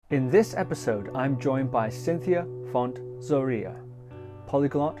In this episode, I'm joined by Cynthia Font Zoria,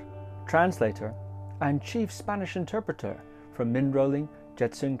 polyglot, translator, and chief Spanish interpreter from Minrolling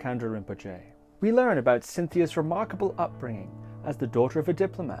Jetsun Kandra Rinpoche. We learn about Cynthia's remarkable upbringing as the daughter of a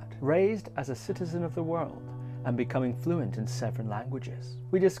diplomat, raised as a citizen of the world, and becoming fluent in 7 languages.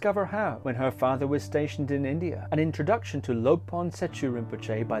 We discover how, when her father was stationed in India, an introduction to Logpon Tsechu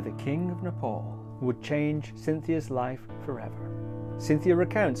Rinpoche by the King of Nepal would change Cynthia's life forever. Cynthia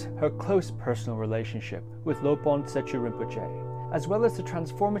recounts her close personal relationship with Logpon Tsechu Rinpoche, as well as the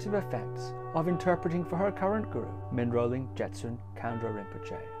transformative effects of interpreting for her current guru, Minrolling Jetsun Kandra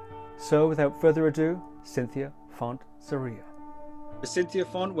Rinpoche. So, without further ado, Cynthia Font Zoria. Cynthia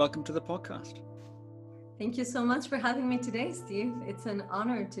Font, welcome to the podcast. Thank you so much for having me today, Steve. It's an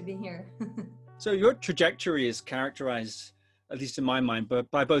honor to be here. So your trajectory is characterized, at least in my mind,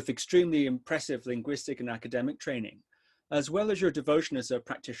 by both extremely impressive linguistic and academic training, as well as your devotion as a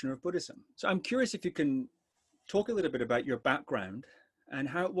practitioner of Buddhism. So I'm curious if you can talk a little bit about your background and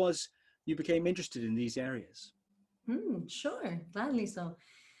how it was you became interested in these areas. Sure, gladly so.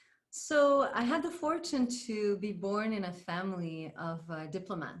 So I had the fortune to be born in a family of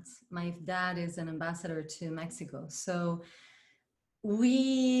diplomats. My dad is an ambassador to Mexico. So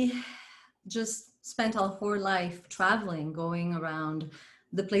we just spent our whole life traveling, going around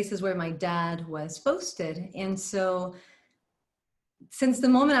the places where my dad was posted. And so since the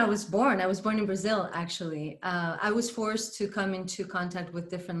moment I was born in Brazil, actually, I was forced to come into contact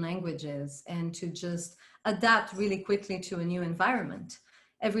with different languages and to just adapt really quickly to a new environment.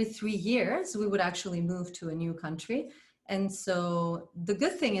 Every 3 years, we would actually move to a new country. And so the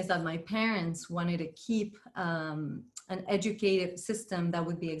good thing is that my parents wanted to keep an educative system that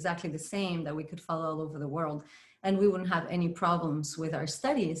would be exactly the same, that we could follow all over the world, and we wouldn't have any problems with our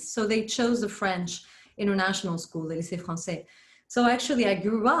studies. So they chose the French international school, the Lycée Français. So actually, I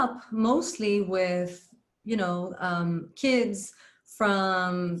grew up mostly with, kids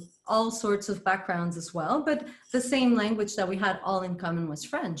from all sorts of backgrounds as well, but the same language that we had all in common was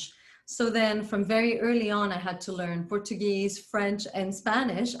French. So then from very early on, I had to learn Portuguese, French, and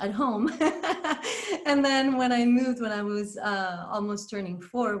Spanish at home. And then when I was almost turning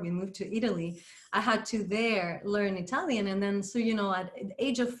 4, we moved to Italy. I had to there learn Italian. And then, so, at the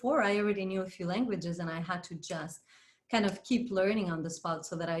age of 4, I already knew a few languages, and I had to just kind of keep learning on the spot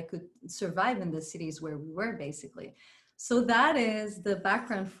so that I could survive in the cities where we were, basically. So that is the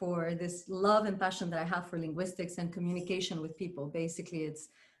background for this love and passion that I have for linguistics and communication with people. Basically, it's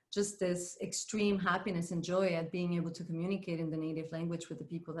just this extreme happiness and joy at being able to communicate in the native language with the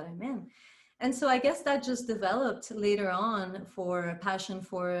people that I'm in. And so I guess that just developed later on for a passion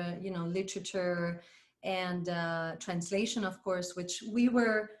for, literature and translation, of course, which we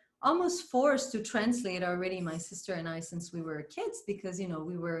were almost forced to translate already, my sister and I, since we were kids, because,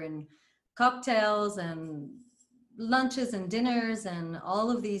 we were in cocktails and lunches and dinners and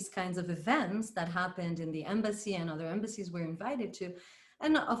all of these kinds of events that happened in the embassy and other embassies we're invited to.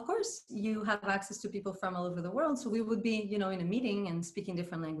 And of course, you have access to people from all over the world. So we would be, in a meeting and speaking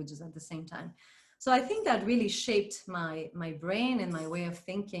different languages at the same time. So I think that really shaped my brain and my way of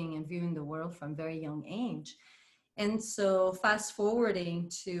thinking and viewing the world from very young age. And so fast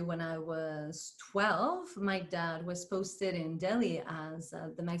forwarding to when I was 12, my dad was posted in Delhi as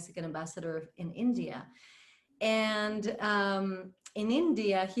the Mexican ambassador in India. And in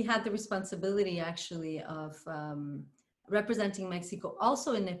India, he had the responsibility actually of representing Mexico,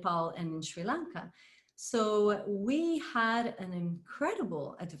 also in Nepal and in Sri Lanka. So we had an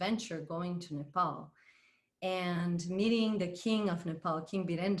incredible adventure going to Nepal and meeting the king of Nepal, King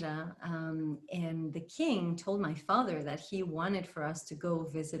Birendra. And the king told my father that he wanted for us to go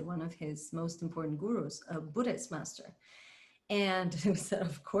visit one of his most important gurus, a Buddhist master. And we said,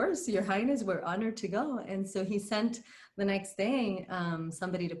 of course, Your Highness, we're honored to go. And so he sent the next day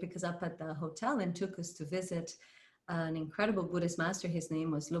somebody to pick us up at the hotel and took us to visit an incredible Buddhist master. His name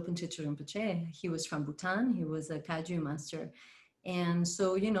was Lopon Tsechu Rinpoche. He was from Bhutan. He was a Kagyu master. And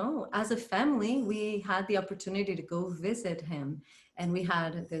so, as a family, we had the opportunity to go visit him. And we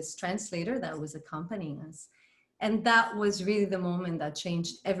had this translator that was accompanying us. And that was really the moment that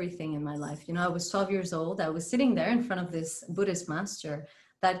changed everything in my life. I was 12 years old. I was sitting there in front of this Buddhist master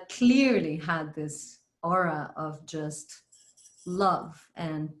that clearly had this aura of just love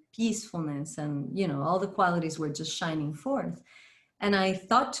and peacefulness. And, all the qualities were just shining forth. And I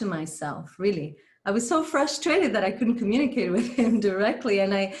thought to myself, really, I was so frustrated that I couldn't communicate with him directly.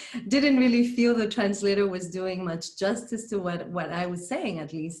 And I didn't really feel the translator was doing much justice to what I was saying,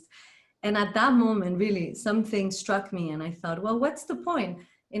 at least. And at that moment, really, something struck me. And I thought, well, what's the point?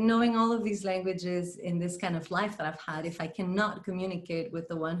 in knowing all of these languages in this kind of life that I've had if I cannot communicate with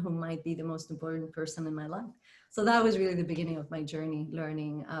the one who might be the most important person in my life? So that was really the beginning of my journey,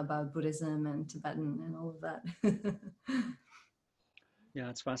 learning about Buddhism and Tibetan and all of that. Yeah,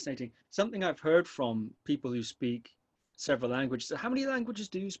 it's fascinating. Something I've heard from people who speak several languages. How many languages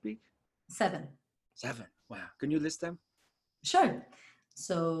do you speak? 7. 7. Wow. Can you list them? Sure.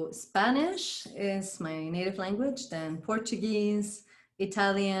 So Spanish is my native language, then Portuguese,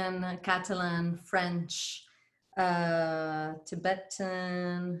 Italian, Catalan, French,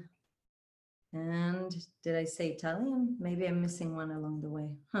 Tibetan, and did I say Italian? Maybe I'm missing one along the way.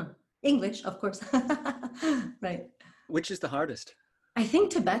 English, of course. Right. Which is the hardest? I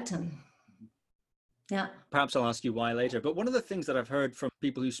think Tibetan. Yeah. Perhaps I'll ask you why later. But one of the things that I've heard from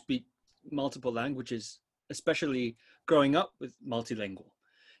people who speak multiple languages, especially growing up with multilingual,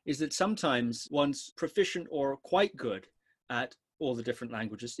 is that sometimes one's proficient or quite good at all the different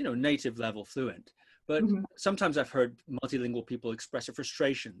languages, native level fluent. But sometimes I've heard multilingual people express a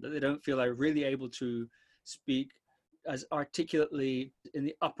frustration that they don't feel they're really able to speak as articulately in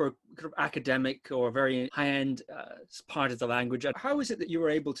the upper kind of academic or very high-end part of the language. How is it that you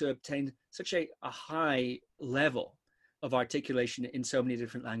were able to obtain such a high level of articulation in so many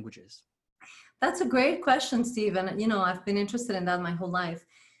different languages? That's a great question, Steve. And, I've been interested in that my whole life.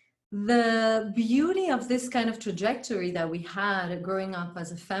 The beauty of this kind of trajectory that we had growing up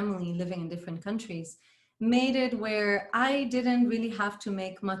as a family living in different countries made it where I didn't really have to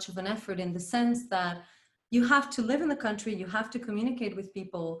make much of an effort, in the sense that you have to live in the country, you have to communicate with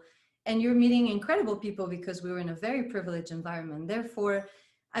people, and you're meeting incredible people because we were in a very privileged environment. Therefore,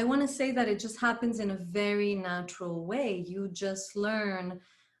 I want to say that it just happens in a very natural way. You just learn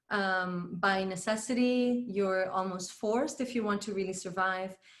by necessity. You're almost forced if you want to really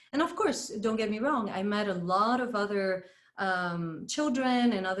survive. And of course, don't get me wrong, I met a lot of other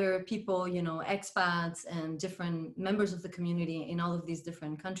children and other people, expats and different members of the community in all of these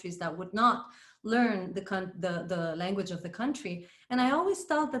different countries that would not learn the language of the country. And I always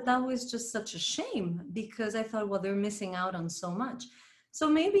thought that that was just such a shame, because I thought, well, they're missing out on so much. So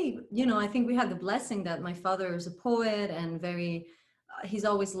maybe, I think we had the blessing that my father is a poet and he's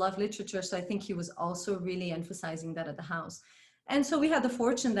always loved literature. So I think he was also really emphasizing that at the house. And so we had the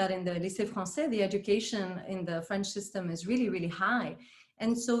fortune that in the Lycée Français, the education in the French system is really, really high.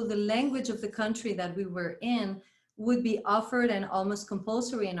 And so the language of the country that we were in would be offered and almost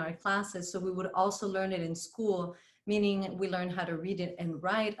compulsory in our classes. So we would also learn it in school, meaning we learned how to read it and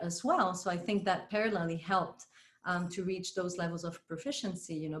write as well. So I think that parallelly helped to reach those levels of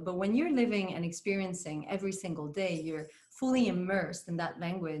proficiency, But when you're living and experiencing every single day, you're fully immersed in that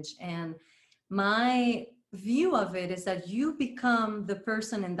language. And my view of it is that you become the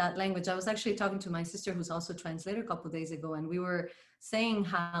person in that language. I was actually talking to my sister, who's also a translator, a couple of days ago, and we were saying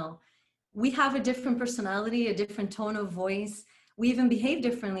how we have a different personality, a different tone of voice. We even behave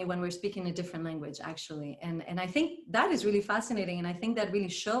differently when we're speaking a different language, actually. And I think that is really fascinating. And I think that really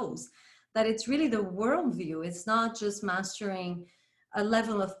shows that it's really the worldview. It's not just mastering a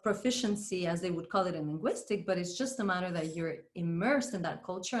level of proficiency, as they would call it in linguistic, but it's just a matter that you're immersed in that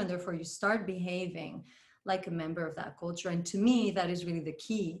culture, and therefore you start behaving like a member of that culture. And to me, that is really the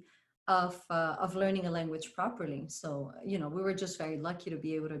key of learning a language properly. So, we were just very lucky to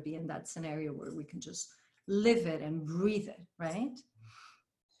be able to be in that scenario where we can just live it and breathe it, right?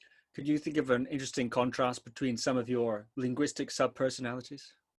 Could you think of an interesting contrast between some of your linguistic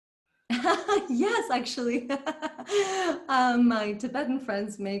sub-personalities? Yes, actually. My Tibetan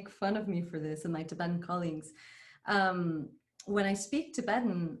friends make fun of me for this, and my Tibetan colleagues. When I speak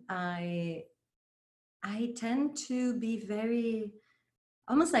Tibetan, I tend to be very,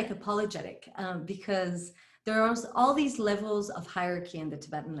 almost like apologetic, because there are all these levels of hierarchy in the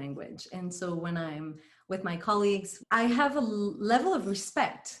Tibetan language. And so when I'm with my colleagues, I have a level of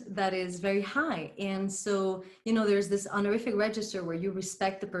respect that is very high. And so, there's this honorific register where you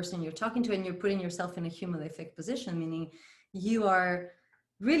respect the person you're talking to, and you're putting yourself in a humilific position, meaning you are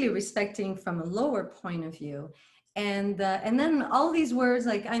really respecting from a lower point of view. And then all these words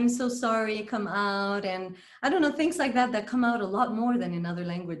like "I'm so sorry" come out, and I don't know, things like that come out a lot more than in other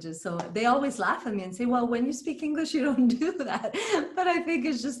languages. So they always laugh at me and say, well, when you speak English, you don't do that. But I think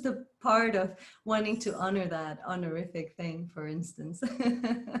it's just a part of wanting to honor that honorific thing, for instance.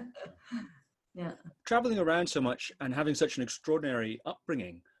 Yeah. Traveling around so much and having such an extraordinary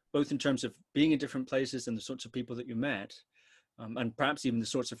upbringing, both in terms of being in different places and the sorts of people that you met, and perhaps even the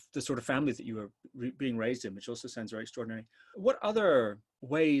sort of family that you were being raised in, which also sounds very extraordinary. What other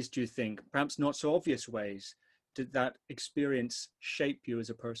ways do you think, perhaps not so obvious ways, did that experience shape you as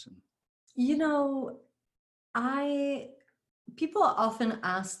a person? I people often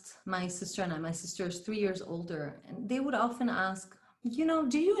asked my sister and I, my sister is 3 years older, and they would often ask,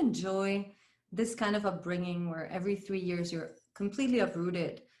 do you enjoy this kind of upbringing where every 3 years you're completely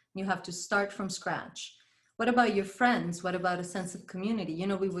uprooted? You have to start from scratch. What about your friends? What about a sense of community?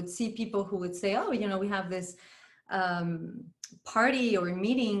 We would see people who would say, oh, we have this um, party or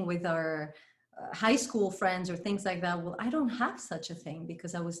meeting with our high school friends or things like that. Well, I don't have such a thing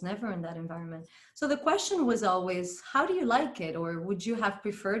because I was never in that environment. So the question was always, how do you like it? Or would you have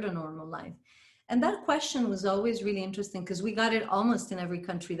preferred a normal life? And that question was always really interesting because we got it almost in every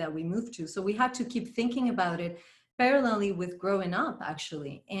country that we moved to. So we had to keep thinking about it parallelly with growing up,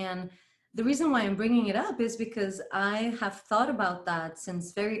 actually. And the reason why I'm bringing it up is because I have thought about that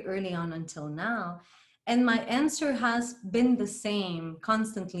since very early on until now. And my answer has been the same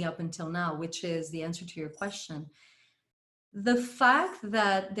constantly up until now, which is the answer to your question. The fact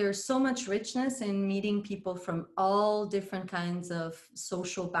that there's so much richness in meeting people from all different kinds of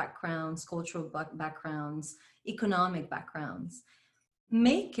social backgrounds, cultural backgrounds, economic backgrounds,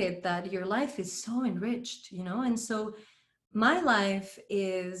 make it that your life is so enriched, And so my life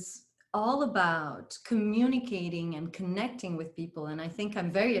is all about communicating and connecting with people. And I think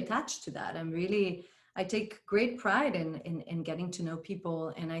I'm very attached to that. I take great pride in getting to know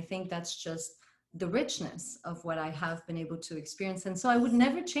people. And I think that's just the richness of what I have been able to experience. And so I would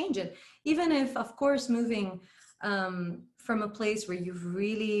never change it, even if, of course, moving from a place where you've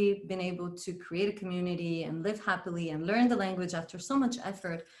really been able to create a community and live happily and learn the language after so much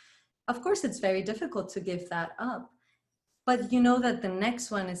effort, of course, it's very difficult to give that up. But you know that the next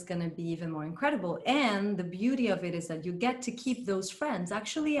one is going to be even more incredible. And the beauty of it is that you get to keep those friends.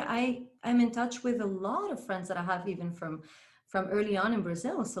 Actually, I'm in touch with a lot of friends that I have even from early on in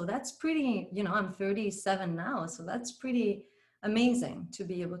Brazil. So that's pretty, I'm 37 now. So that's pretty amazing to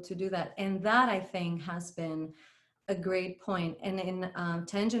be able to do that. And that, I think, has been a great point. And in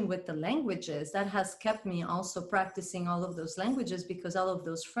tangent with the languages, that has kept me also practicing all of those languages because all of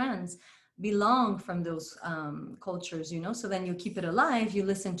those friends belong from those cultures, so then you keep it alive. You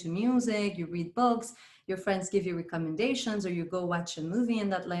listen to music, you read books, your friends give you recommendations, or you go watch a movie in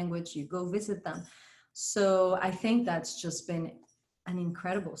that language, you go visit them. So I think that's just been an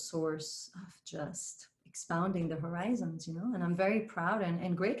incredible source of just expounding the horizons, and I'm very proud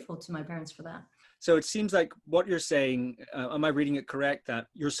and grateful to my parents for that. So it seems like what you're saying, am I reading it correct, that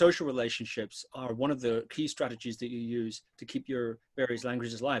your social relationships are one of the key strategies that you use to keep your various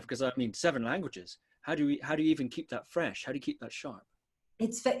languages alive? Because 7 languages, how do you even keep that fresh? How do you keep that sharp?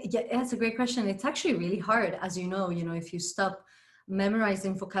 Yeah, that's a great question. It's actually really hard, as you know, if you stop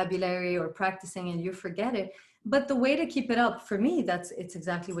memorizing vocabulary or practicing and you forget it. But the way to keep it up for me, it's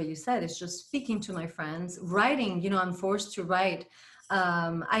exactly what you said. It's just speaking to my friends, writing, I'm forced to write.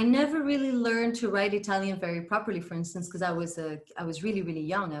 I never really learned to write Italian very properly, for instance, because I was really, really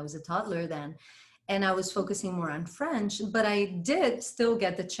young. I was a toddler then, and I was focusing more on French, but I did still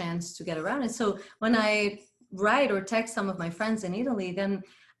get the chance to get around it. So when I write or text some of my friends in Italy, then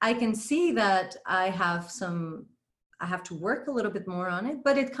I can see that I have to work a little bit more on it,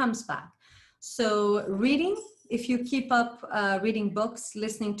 but it comes back. So reading, if you keep up reading books,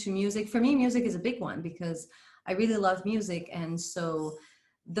 listening to music, for me, music is a big one because I really love music. And so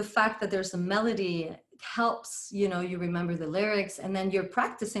the fact that there's a melody helps, you remember the lyrics, and then you're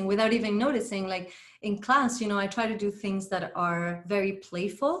practicing without even noticing. Like in class, I try to do things that are very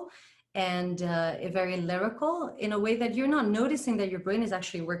playful and very lyrical in a way that you're not noticing that your brain is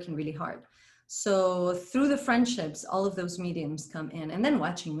actually working really hard. So through the friendships, all of those mediums come in, and then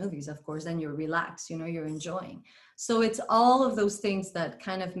watching movies, of course, then you're relaxed, you're enjoying. So it's all of those things that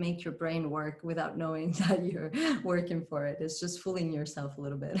kind of make your brain work without knowing that you're working for it. It's just fooling yourself a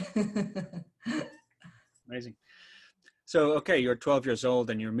little bit. Amazing. So, okay, you're 12 years old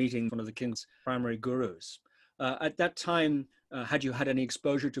and you're meeting one of the king's primary gurus. At that time, had you had any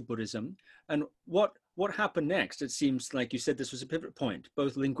exposure to Buddhism? And what happened next? It seems like you said this was a pivot point,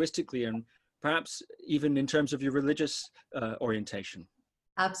 both linguistically and perhaps even in terms of your religious orientation.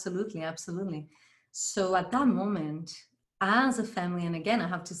 Absolutely, absolutely. So at that moment, as a family, and again, I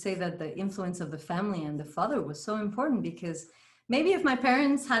have to say that the influence of the family and the father was so important, because maybe if my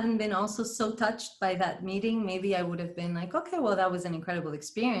parents hadn't been also so touched by that meeting, maybe I would have been like, okay, well, that was an incredible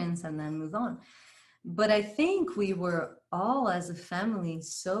experience, and then move on. But I think we were all as a family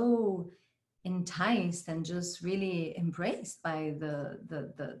so enticed and just really embraced by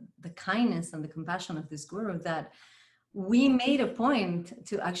the kindness and the compassion of this guru that we made a point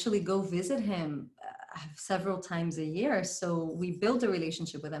to actually go visit him several times a year. So we built a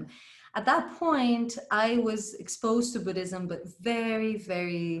relationship with him. At that point, I was exposed to Buddhism, but very,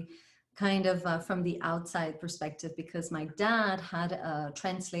 very kind of from the outside perspective, because my dad had a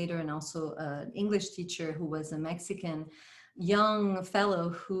translator and also an English teacher who was a Mexican young fellow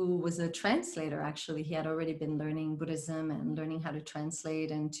who was a translator. Actually, he had already been learning Buddhism and learning how to translate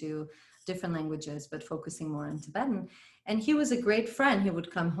into different languages, but focusing more on Tibetan. And he was a great friend. He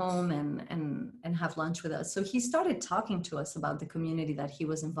would come home and have lunch with us. So he started talking to us about the community that he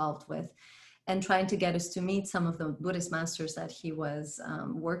was involved with and trying to get us to meet some of the Buddhist masters that he was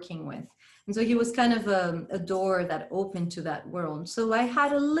working with. And so he was kind of a door that opened to that world. So I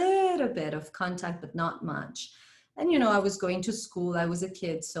had a little bit of contact, but not much. And, you know, I was going to school, I was a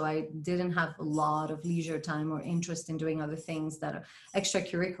kid, so I didn't have a lot of leisure time or interest in doing other things that are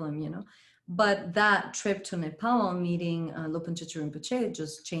extracurriculum, you know. But that trip to Nepal, meeting Lopan Chökyi Rinpoche,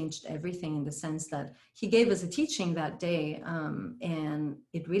 just changed everything in the sense that he gave us a teaching that day, and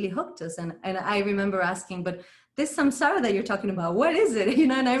it really hooked us. And I remember asking, but this samsara that you're talking about, what is it? You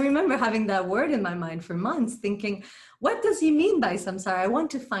know, and I remember having that word in my mind for months, thinking, what does he mean by samsara? I want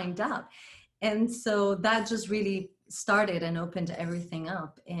to find out. And so that just really started and opened everything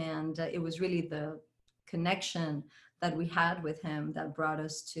up. And it was really the connection that we had with him that brought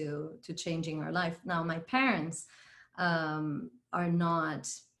us to changing our life. Now, my parents are not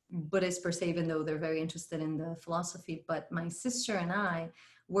Buddhist per se, even though they're very interested in the philosophy, but my sister and I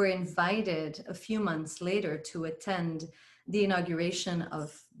were invited a few months later to attend the inauguration of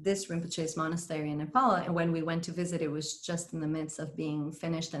this Rinpoche's monastery in Nepal. And when we went to visit, it was just in the midst of being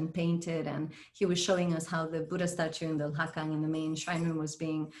finished and painted. And he was showing us how the Buddha statue in the Lhakang in the main shrine room was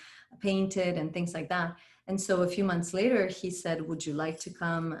being painted and things like that. And so a few months later, he said, would you like to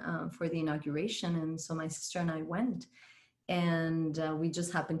come for the inauguration? And so my sister and I went. And we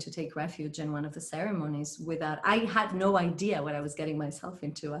just happened to take refuge in one of the ceremonies I had no idea what I was getting myself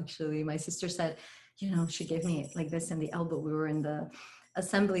into, actually. My sister said, you know, she gave me like this in the elbow. We were in the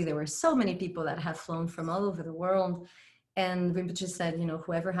assembly. There were so many people that have flown from all over the world. And Rinpoche said, you know,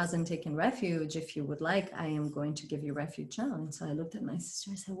 whoever hasn't taken refuge, if you would like, I am going to give you refuge now. And so I looked at my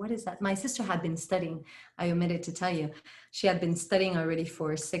sister. I said, what is that? My sister had been studying. I omitted to tell you. She had been studying already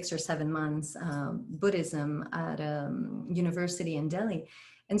for 6 or 7 months Buddhism at a university in Delhi.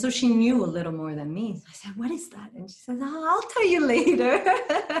 And so she knew a little more than me. So I said, what is that? And she said, oh, I'll tell you later.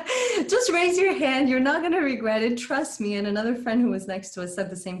 Just raise your hand. You're not going to regret it. Trust me. And another friend who was next to us said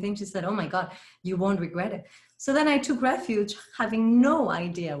the same thing. She said, oh my God, you won't regret it. So then I took refuge, having no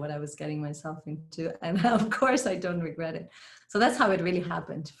idea what I was getting myself into. And of course, I don't regret it. So that's how it really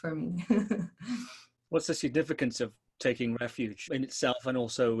happened for me. What's the significance of taking refuge in itself and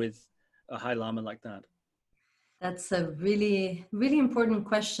also with a High Lama like that? That's a really, really important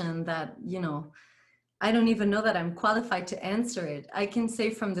question that, you know, I don't even know that I'm qualified to answer it. I can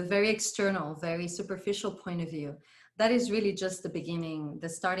say from the very external, very superficial point of view, that is really just the beginning, the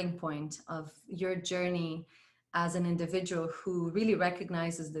starting point of your journey as an individual who really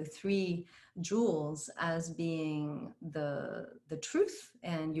recognizes the 3 jewels as being the truth,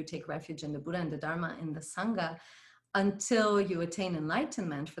 and you take refuge in the Buddha and the Dharma and the Sangha until you attain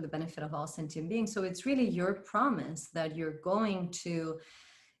enlightenment for the benefit of all sentient beings. So it's really your promise that you're going to,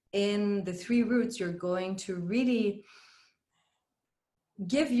 in the 3 roots, you're going to really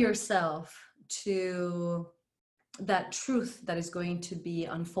give yourself to that truth that is going to be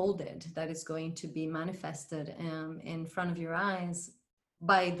unfolded, that is going to be manifested in front of your eyes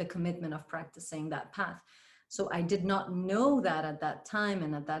by the commitment of practicing that path. So I did not know that at that time.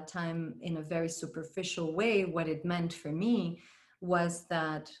 And at that time, in a very superficial way, what it meant for me was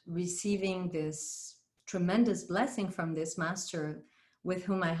that receiving this tremendous blessing from this master with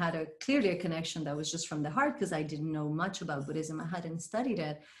whom I had clearly a connection that was just from the heart, because I didn't know much about Buddhism. I hadn't studied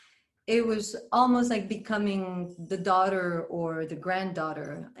it. It was almost like becoming the daughter or the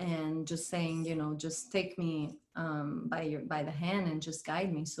granddaughter and just saying, you know, just take me by the hand and just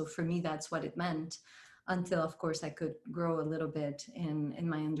guide me. So for me, that's what it meant, until, of course, I could grow a little bit in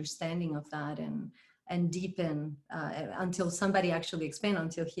my understanding of that and deepen until somebody actually explained,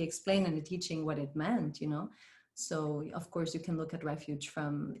 until he explained in the teaching what it meant, you know. So, of course, you can look at refuge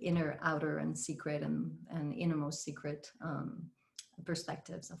from inner, outer, and secret and innermost secret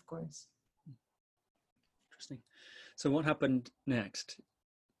perspectives, of course. Interesting. So what happened next?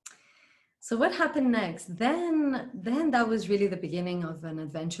 So what happened next? Then that was really the beginning of an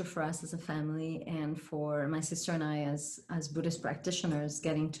adventure for us as a family, and for my sister and I as Buddhist practitioners,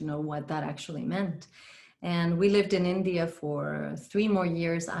 getting to know what that actually meant. And we lived in India for 3 more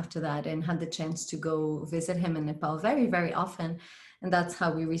years after that, and had the chance to go visit him in Nepal very, very often. And that's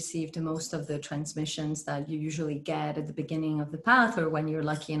how we received most of the transmissions that you usually get at the beginning of the path, or when you're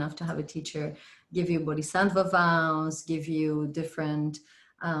lucky enough to have a teacher give you bodhisattva vows, give you different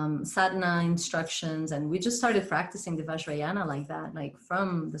sadhana instructions, and we just started practicing the Vajrayana like that, like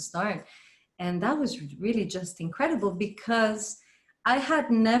from the start. And that was really just incredible because I had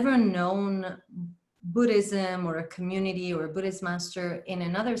never known Buddhism or a community or a Buddhist master in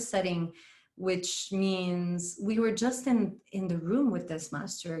another setting, which means we were just in the room with this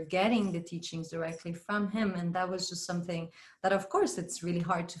master, getting the teachings directly from him. And that was just something that, of course, it's really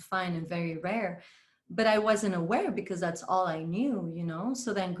hard to find and very rare. But I wasn't aware because that's all I knew, you know?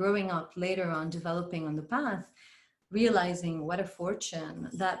 So then growing up later on, developing on the path, realizing what a fortune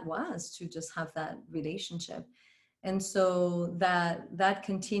that was to just have that relationship. And so that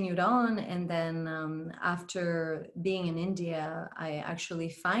continued on. And then after being in India, I actually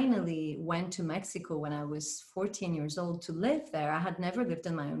finally went to Mexico when I was 14 years old to live there. I had never lived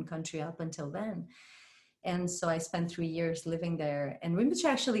in my own country up until then. And so I spent 3 years living there. And Rinpoche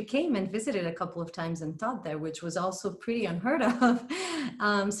actually came and visited a couple of times and taught there, which was also pretty unheard of.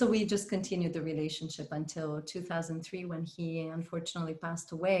 So we just continued the relationship until 2003 when he unfortunately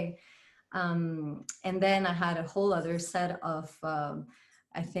passed away. And then I had a whole other set of,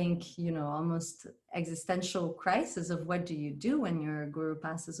 I think, you know, almost existential crisis of what do you do when your guru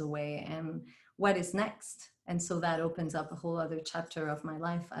passes away and what is next? And so that opens up a whole other chapter of my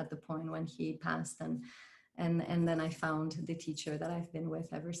life at the point when he passed. And then I found the teacher that I've been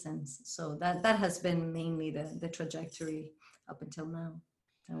with ever since. So that has been mainly the trajectory up until now,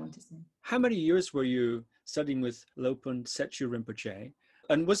 I want to say. How many years were you studying with Lopun Setchu Rinpoche?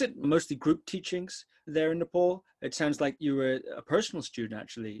 And was it mostly group teachings there in Nepal? It sounds like you were a personal student,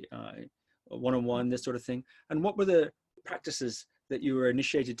 actually, one-on-one, this sort of thing. And what were the practices that you were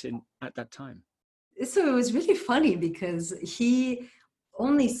initiated in at that time? So it was really funny because he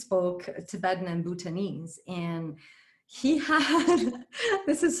only spoke Tibetan and Bhutanese. And he had,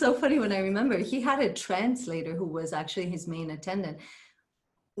 this is so funny when I remember, he had a translator who was actually his main attendant.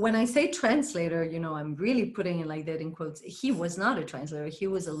 When I say translator, you know, I'm really putting it like that in quotes. He was not a translator. He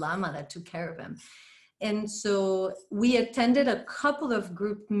was a lama that took care of him. And so we attended a couple of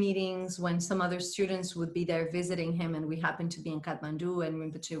group meetings when some other students would be there visiting him, and we happened to be in Kathmandu, and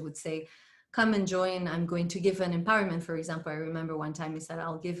Rinpoche would say, come and join. I'm going to give an empowerment, for example. I remember one time he said,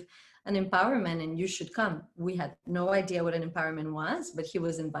 I'll give an empowerment and you should come. We had no idea what an empowerment was, but he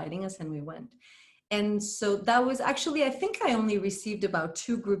was inviting us and we went. And so that was actually, I think I only received about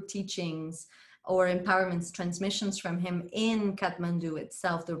 2 group teachings or empowerments transmissions from him in Kathmandu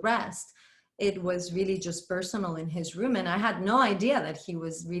itself. The rest, it was really just personal in his room. And I had no idea that he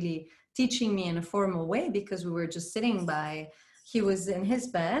was really teaching me in a formal way because we were just sitting by, he was in his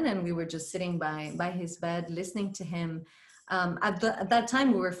bed and we were just sitting by his bed, listening to him. At that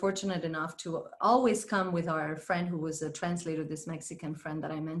time, we were fortunate enough to always come with our friend who was a translator, this Mexican friend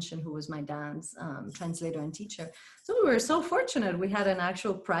that I mentioned, who was my dad's translator and teacher. So we were so fortunate. We had an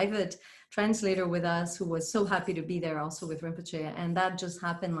actual private translator with us who was so happy to be there also with Rinpoche. And that just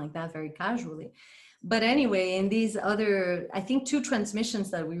happened like that very casually. But anyway, in these other, I think 2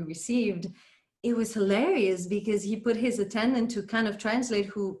 transmissions that we received, it was hilarious because he put his attendant to kind of translate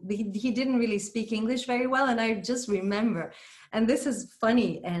who he didn't really speak English very well. And I just remember, and this is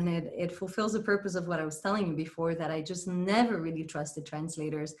funny and it fulfills the purpose of what I was telling you before, that I just never really trusted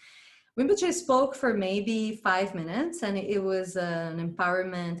translators. Rinpoche spoke for maybe 5 minutes and it was an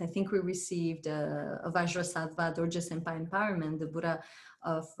empowerment. I think we received a Vajrasattva, Dorje Senpai empowerment, the Buddha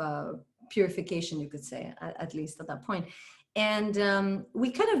of purification, you could say, at least at that point. And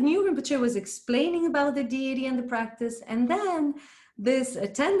we kind of knew Rinpoche was explaining about the deity and the practice. And then this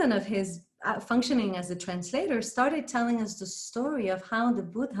attendant of his functioning as a translator started telling us the story of how the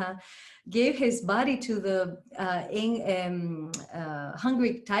Buddha gave his body to the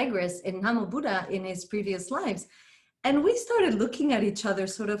hungry tigress in Namo Buddha in his previous lives. And we started looking at each other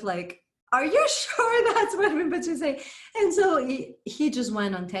sort of like, are you sure that's what Rinpoche say? And so he just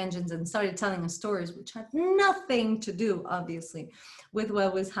went on tangents and started telling us stories, which had nothing to do, obviously, with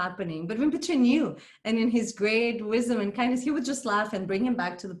what was happening. But Rinpoche knew, and in his great wisdom and kindness, he would just laugh and bring him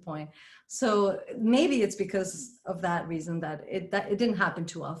back to the point. So maybe it's because of that reason that it didn't happen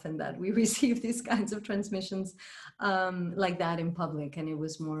too often that we receive these kinds of transmissions like that in public. And it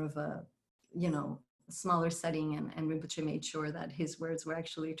was more of a, you know, smaller setting, and Rinpoche made sure that his words were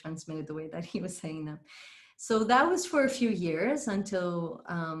actually transmitted the way that he was saying them. So that was for a few years until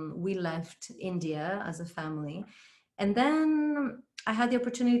we left India as a family. And then I had the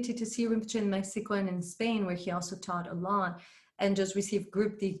opportunity to see Rinpoche in Mexico and in Spain, where he also taught a lot. and just receive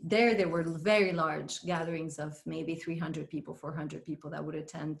there were very large gatherings of maybe 300 people, 400 people that would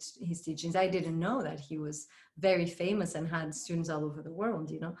attend his teachings. I didn't know that he was very famous and had students all over the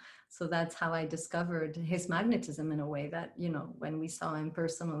world, so that's how I discovered his magnetism, in a way that, when we saw him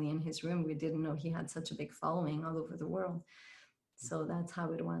personally in his room, we didn't know he had such a big following all over the world. So that's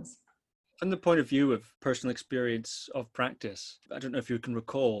how it was. From the point of view of personal experience of practice, I don't know if you can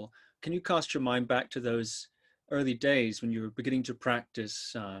recall, can you cast your mind back to those early days when you were beginning to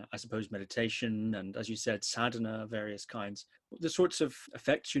practice, I suppose, meditation and, as you said, sadhana, various kinds, the sorts of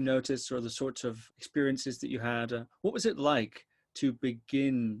effects you noticed or the sorts of experiences that you had? What was it like to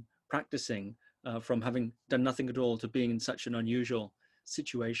begin practicing from having done nothing at all to being in such an unusual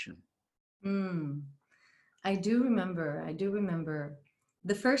situation? I do remember.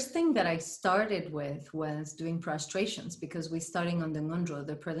 The first thing that I started with was doing prostrations, because we're starting on the Ngondro,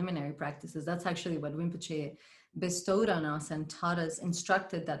 the preliminary practices. That's actually what Rinpoche bestowed on us and taught us,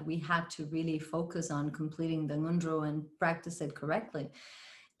 instructed that we had to really focus on completing the Ngondro and practice it correctly.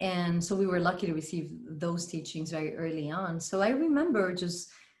 And so we were lucky to receive those teachings very early on. So I remember just,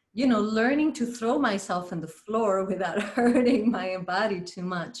 learning to throw myself on the floor without hurting my body too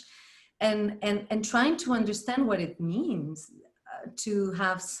much. And trying to understand what it means to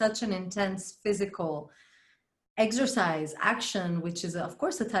have such an intense physical exercise action, which is of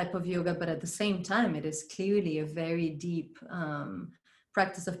course a type of yoga, but at the same time it is clearly a very deep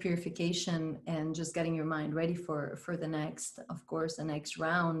practice of purification and just getting your mind ready for the next, of course, the next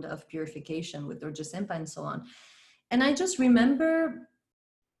round of purification with Dorje Sempa and so on. And I just remember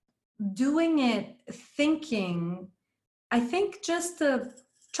doing it, thinking, I think just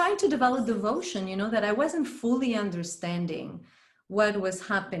trying to develop devotion, that I wasn't fully understanding what was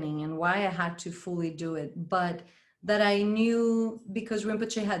happening and why I had to fully do it, but that I knew, because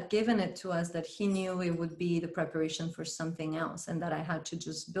Rinpoche had given it to us, that he knew it would be the preparation for something else, and that I had to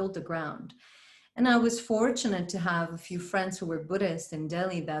just build the ground. And I was fortunate to have a few friends who were Buddhist in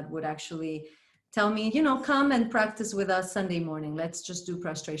Delhi that would actually tell me, come and practice with us Sunday morning. Let's just do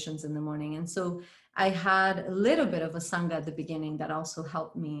prostrations in the morning. And so I had a little bit of a Sangha at the beginning that also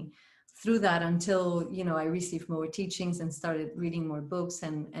helped me through that, until, I received more teachings and started reading more books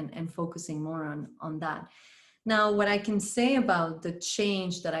and focusing more on that. Now, what I can say about the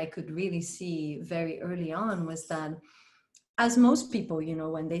change that I could really see very early on was that, as most people,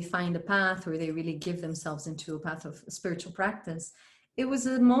 when they find a path or they really give themselves into a path of spiritual practice, it was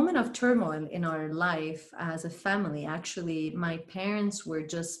a moment of turmoil in our life as a family. Actually, my parents were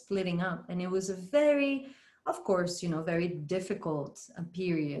just splitting up, and it was a very, of course, very difficult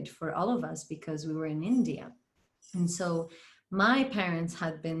period for all of us, because we were in India. And so my parents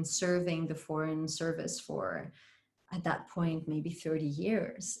had been serving the foreign service for, at that point, maybe 30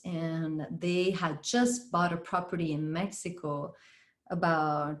 years. And they had just bought a property in Mexico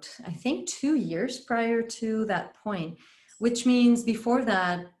about, I think, 2 years prior to that point, which means before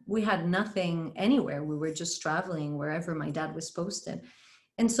that, we had nothing anywhere. We were just traveling wherever my dad was posted.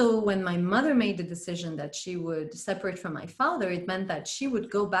 And so when my mother made the decision that she would separate from my father, it meant that she would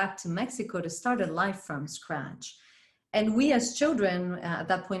go back to Mexico to start a life from scratch. And we, as children, at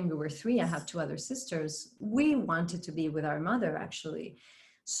that point we were 3, I have 2 other sisters, we wanted to be with our mother, actually.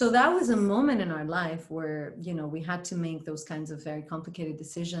 So that was a moment in our life where, we had to make those kinds of very complicated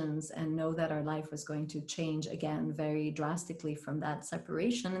decisions and know that our life was going to change again very drastically from that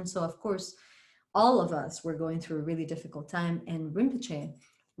separation. And so, of course, all of us were going through a really difficult time, and Rinpoche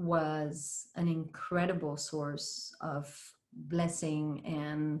was an incredible source of blessing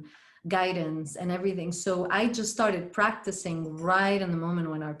and guidance and everything. So I just started practicing right in the moment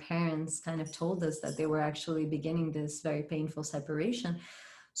when our parents kind of told us that they were actually beginning this very painful separation.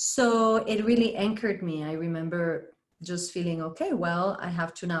 So it really anchored me. I remember just feeling, okay, well, I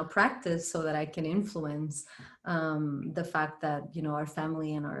have to now practice so that I can influence the fact that, our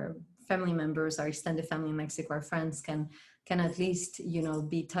family and our family members, our extended family in Mexico, our friends can at least,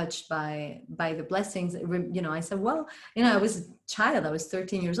 be touched by the blessings. I said, well, I was a child, I was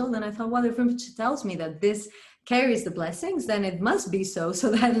 13 years old. And I thought, well, if Rinpoche tells me that this carries the blessings, then it must be so.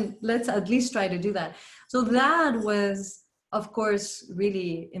 So then let's at least try to do that. So that was, of course,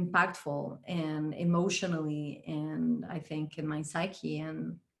 really impactful and emotionally, and I think in my psyche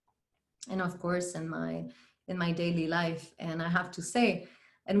and of course in my daily life. And I have to say,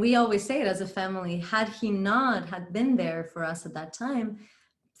 and we always say it as a family, had he not had been there for us at that time,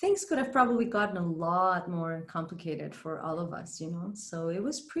 things could have probably gotten a lot more complicated for all of us, So it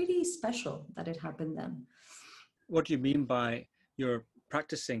was pretty special that it happened then. What do you mean by your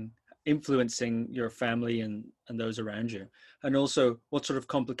practicing influencing your family and those around you? And also, what sort of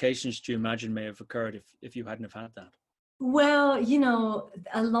complications do you imagine may have occurred if you hadn't have had that? Well,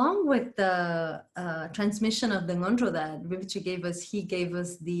 along with the transmission of the Ngondro that Rinpoche gave us, he gave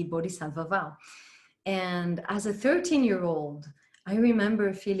us the Bodhisattva vow. And as a 13-year-old, I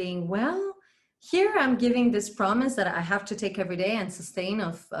remember feeling, well, here I'm giving this promise that I have to take every day and sustain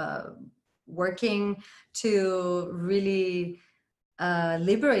of working to really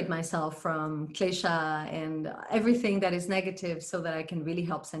liberate myself from klesha and everything that is negative so that I can really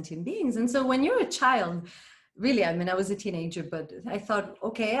help sentient beings. And so when you're a child, really, I mean, I was a teenager, but I thought,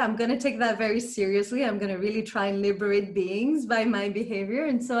 okay, I'm going to take that very seriously. I'm going to really try and liberate beings by my behavior.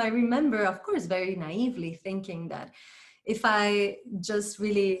 And so I remember, of course, very naively thinking that if I just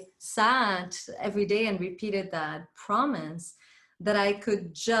really sat every day and repeated that promise, that I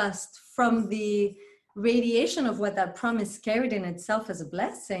could just, from the radiation of what that promise carried in itself as a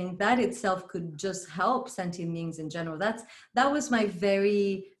blessing, that itself could just help sentient beings in general. That was my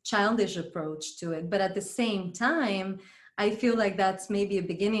very childish approach to it. But at the same time, I feel like that's maybe a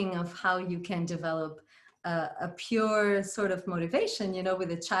beginning of how you can develop a pure sort of motivation,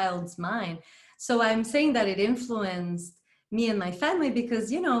 with a child's mind. So I'm saying that it influenced me and my family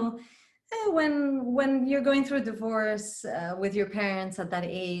because, when you're going through a divorce with your parents at that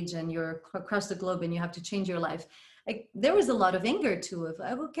age and you're across the globe and you have to change your life, like there was a lot of anger too of,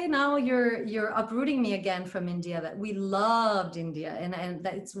 okay, now you're uprooting me again from India, that we loved India and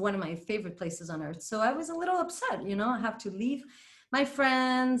that it's one of my favorite places on earth. So I was a little upset, I have to leave my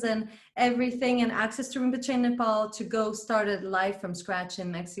friends and everything and access to Rinpoche in Nepal to go start a life from scratch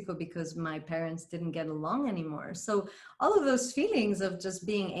in Mexico because my parents didn't get along anymore. So all of those feelings of just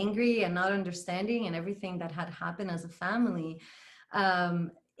being angry and not understanding and everything that had happened as a family,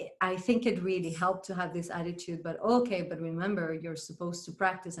 I think it really helped to have this attitude, but remember, you're supposed to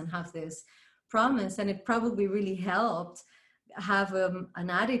practice and have this promise. And it probably really helped have an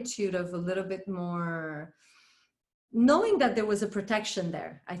attitude of a little bit more knowing that there was a protection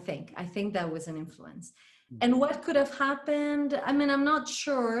there. I think that was an influence. And what could have happened? I mean, I'm not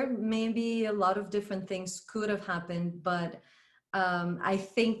sure. Maybe a lot of different things could have happened, but I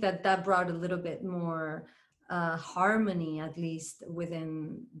think that brought a little bit more harmony, at least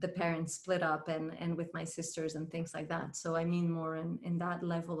within the parents split up and with my sisters and things like that. So I mean more in that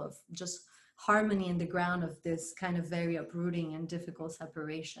level of just harmony in the ground of this kind of very uprooting and difficult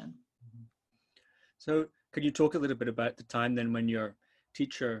separation. So could you talk a little bit about the time then when your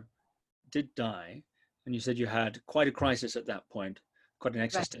teacher did die, and you said you had quite a crisis at that point, quite an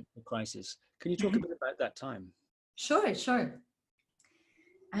existential crisis. Can you talk a bit about that time? Sure.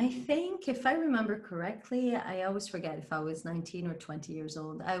 I think if I remember correctly, I always forget if I was 19 or 20 years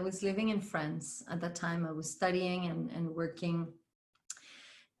old. I was living in France at that time. I was studying and working.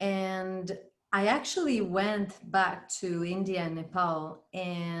 And I actually went back to India and Nepal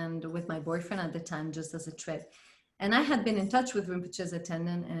and with my boyfriend at the time, just as a trip. And I had been in touch with Rinpoche's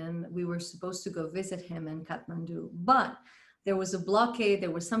attendant and we were supposed to go visit him in Kathmandu. But there was a blockade,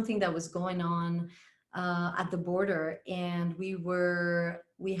 there was something that was going on at the border, and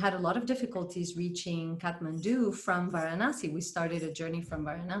we had a lot of difficulties reaching Kathmandu from Varanasi. We started a journey from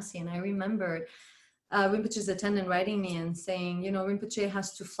Varanasi, and I remember Rinpoche's attendant writing me and saying, Rinpoche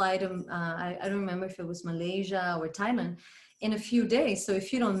has to fly to, I don't remember if it was Malaysia or Thailand, in a few days. So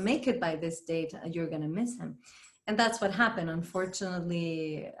if you don't make it by this date, you're going to miss him. And that's what happened.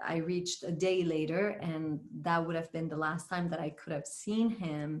 Unfortunately, I reached a day later, and that would have been the last time that I could have seen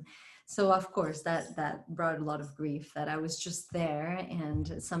him. So of course, that brought a lot of grief, that I was just there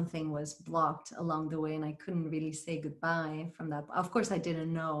and something was blocked along the way and I couldn't really say goodbye from that. Of course, I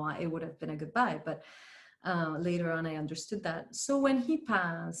didn't know it would have been a goodbye, but later on I understood that. So when he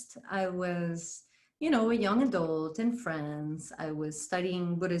passed, I was, a young adult in France. I was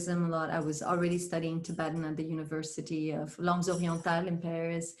studying Buddhism a lot. I was already studying Tibetan at the University of Langues Orientales in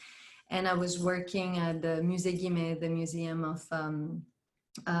Paris. And I was working at the Musée Guimet, the Museum of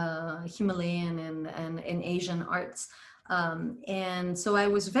Himalayan and Asian arts. And so I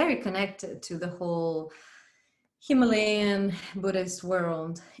was very connected to the whole Himalayan Buddhist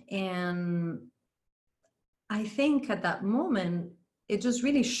world. And I think at that moment, it just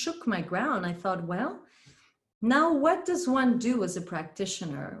really shook my ground. I thought, well, now what does one do as a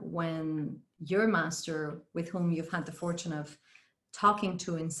practitioner when your master, with whom you've had the fortune of talking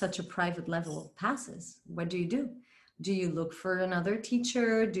to in such a private level, passes? What do you do? Do you look for another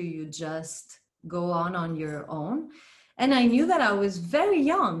teacher? Do you just go on your own? And I knew that I was very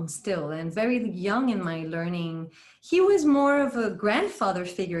young still and very young in my learning. He was more of a grandfather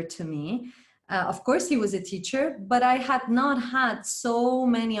figure to me. Of course, he was a teacher, but I had not had so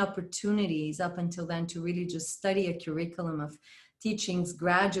many opportunities up until then to really just study a curriculum of teachings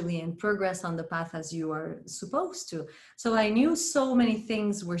gradually and progress on the path as you are supposed to. So I knew so many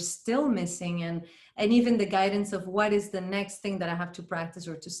things were still missing, and even the guidance of what is the next thing that I have to practice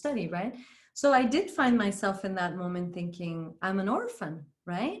or to study, right? So I did find myself in that moment thinking, I'm an orphan,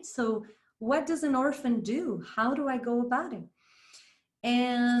 right? So what does an orphan do? How do I go about it?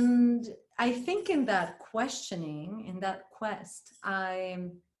 And I think in that questioning, in that quest, I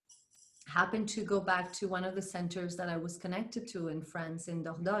happened to go back to one of the centers that I was connected to in France, in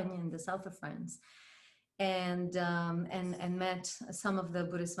Dordogne, in the south of France, and met some of the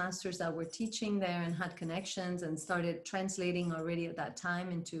Buddhist masters that were teaching there, and had connections, and started translating already at that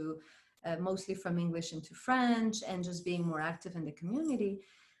time into mostly from English into French, and just being more active in the community.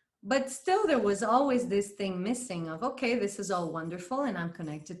 But still, there was always this thing missing of, okay, this is all wonderful and I'm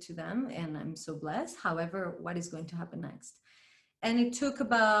connected to them and I'm so blessed. However, what is going to happen next? And it took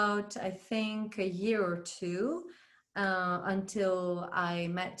about, I think, a year or two until I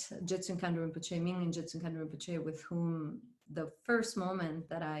met Jetsun Kandro Rinpoche, Mingyur Jetsun Kandro Rinpoche, with whom the first moment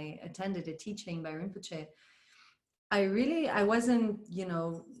that I attended a teaching by Rinpoche, I wasn't,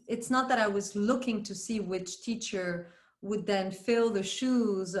 it's not that I was looking to see which teacher would then fill the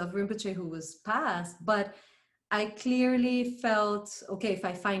shoes of Rinpoche who was passed, but I clearly felt, okay, if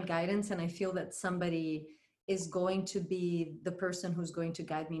I find guidance and I feel that somebody is going to be the person who's going to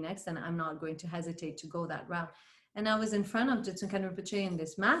guide me next, and I'm not going to hesitate to go that route. And I was in front of Jetsun Kandro Rinpoche in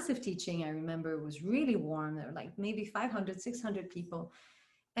this massive teaching. I remember it was really warm. There were like maybe 500, 600 people.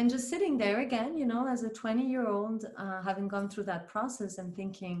 And just sitting there again, as a 20-year-old, having gone through that process and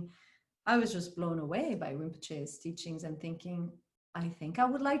thinking, I was just blown away by Rinpoche's teachings and thinking, I think I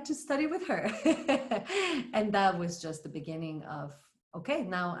would like to study with her. And that was just the beginning of, okay,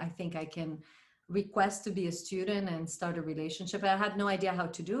 now I think I can request to be a student and start a relationship. I had no idea how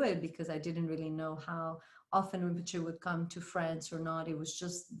to do it because I didn't really know how often Rinpoche would come to France or not. It was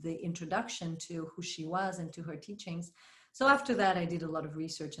just the introduction to who she was and to her teachings. So after that, I did a lot of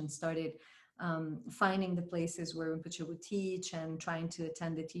research and started finding the places where Rinpoche would teach and trying to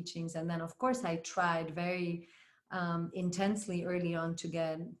attend the teachings. And then, of course, I tried very intensely early on to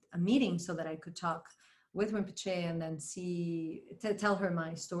get a meeting so that I could talk with Rinpoche and then tell her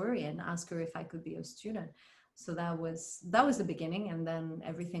my story and ask her if I could be a student. So that was the beginning, and then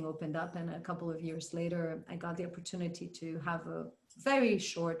everything opened up. And a couple of years later, I got the opportunity to have a very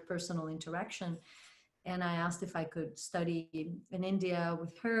short personal interaction. And I asked if I could study in India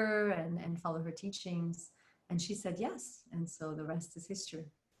with her and follow her teachings. And she said yes. And so the rest is history.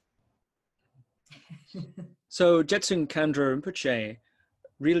 So Jetsun Kandro Rinpoche,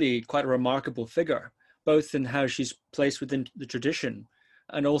 really quite a remarkable figure, both in how she's placed within the tradition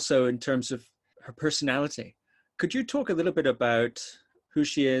and also in terms of her personality. Could you talk a little bit about who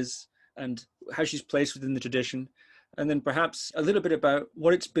she is and how she's placed within the tradition, and then perhaps a little bit about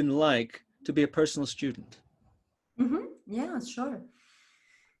what it's been like to be a personal student? Mm-hmm. Yeah, sure.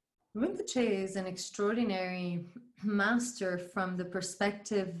 Rinpoche is an extraordinary master from the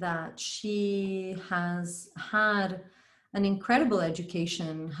perspective that she has had an incredible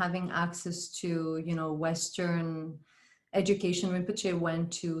education, having access to, Western education. Rinpoche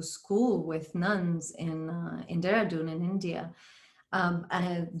went to school with nuns in Dehradun in India.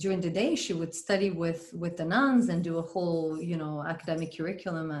 And during the day, she would study with the nuns and do a whole, academic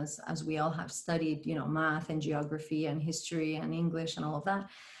curriculum as we all have studied, math and geography and history and English and all of that.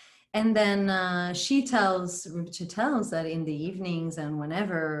 And then Rinpoche tells that in the evenings and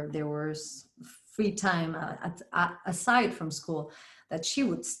whenever there was free time aside from school, that she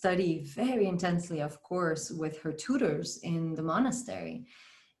would study very intensely, of course, with her tutors in the monastery.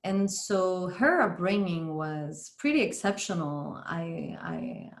 And so her upbringing was pretty exceptional,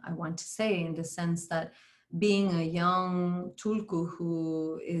 I want to say, in the sense that being a young tulku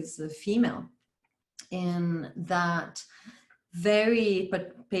who is a female in that very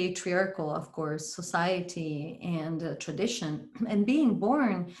patriarchal, of course, society and tradition, and being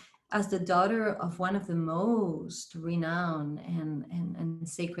born as the daughter of one of the most renowned and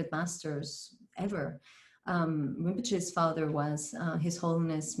sacred masters ever. Rinpoche's father was His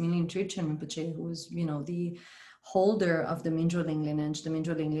Holiness Mingyur Trichan Rinpoche, who was, the holder of the Mindroling lineage. The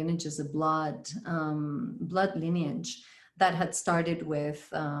Mindroling lineage is a blood lineage that had started with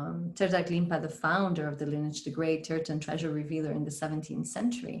Terdak Limpa, the founder of the lineage, the great Tirtan treasure revealer in the 17th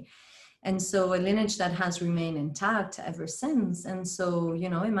century. And so a lineage that has remained intact ever since. And so,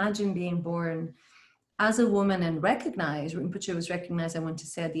 imagine being born as a woman and recognized. Rinpoche was recognized, I want to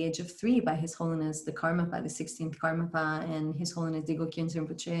say, at the age of 3 by His Holiness the Karmapa, the 16th Karmapa, and His Holiness Digo Khyentse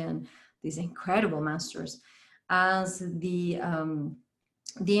Rinpoche, and these incredible masters, as the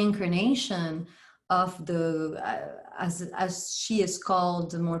incarnation of the, as she is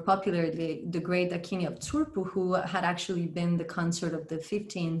called more popularly, the great Akini of Turpu, who had actually been the consort of the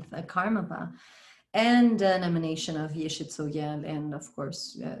 15th Karmapa, and an emanation of Yeshit Sogyal, and of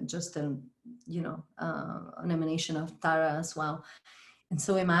course, just an emanation of Tara as well. And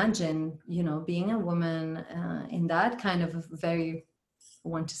so imagine, being a woman in that kind of a very, I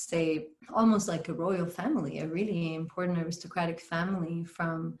want to say, almost like a royal family, a really important aristocratic family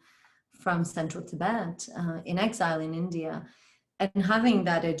from central Tibet, in exile in India, and having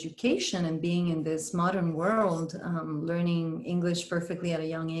that education and being in this modern world, learning English perfectly at a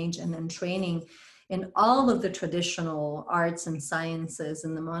young age, and then training in all of the traditional arts and sciences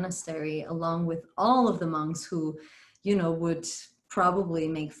in the monastery, along with all of the monks who, would probably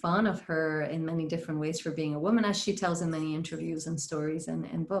make fun of her in many different ways for being a woman, as she tells in many interviews and stories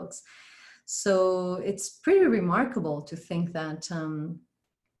and books. So it's pretty remarkable to think that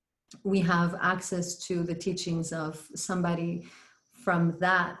we have access to the teachings of somebody from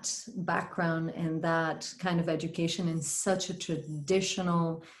that background and that kind of education in such a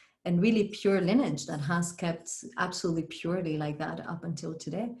traditional and really pure lineage that has kept absolutely purely like that up until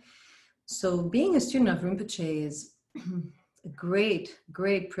today. So being a student of Rinpoche is a great,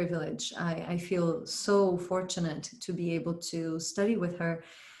 great privilege. I feel so fortunate to be able to study with her.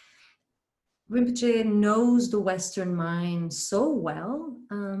 Rinpoche knows the Western mind so well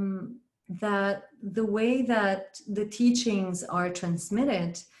that the way that the teachings are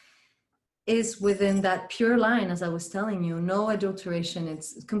transmitted is within that pure line, as I was telling you, no adulteration.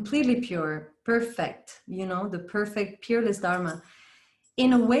 It's completely pure, perfect, the perfect, pureless Dharma,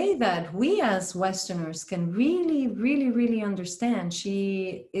 in a way that we as Westerners can really, really, really understand.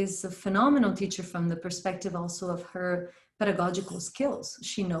 She is a phenomenal teacher from the perspective also of her pedagogical skills.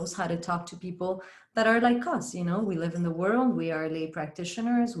 She knows how to talk to people that are like us. We live in the world, we are lay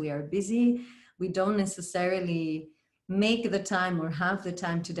practitioners, we are busy, we don't necessarily make the time or have the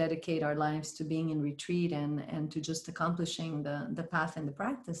time to dedicate our lives to being in retreat and to just accomplishing the path and the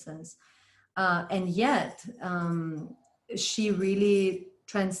practices. And yet, she really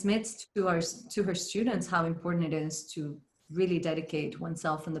transmits to her students how important it is to really dedicate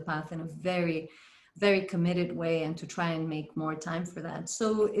oneself in the path in a very, very committed way, and to try and make more time for that.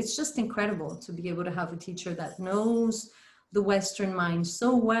 So it's just incredible to be able to have a teacher that knows the Western mind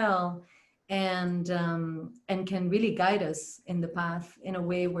so well, and can really guide us in the path in a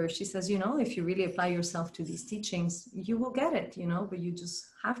way where she says, if you really apply yourself to these teachings, you will get it, but you just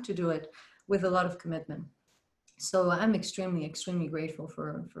have to do it with a lot of commitment. So I'm extremely, extremely grateful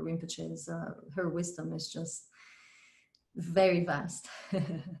for Rinpoche's, her wisdom is just very vast.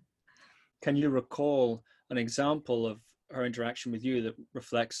 Can you recall an example of her interaction with you that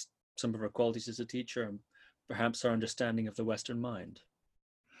reflects some of her qualities as a teacher and perhaps her understanding of the Western mind?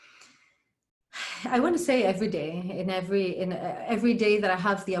 I want to say every day, in every day that I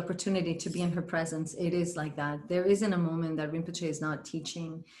have the opportunity to be in her presence, it is like that. There isn't a moment that Rinpoche is not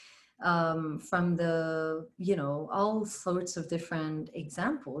teaching, from the, all sorts of different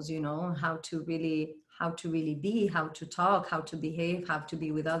examples, how to really be, how to talk, how to behave, how to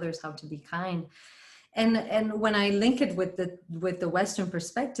be with others, how to be kind. And when I link it with the Western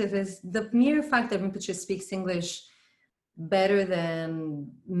perspective, is the mere fact that Rinpoche speaks English better than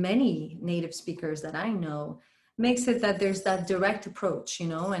many native speakers that I know makes it that there's that direct approach,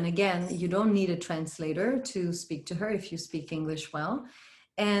 and again, you don't need a translator to speak to her if you speak English well.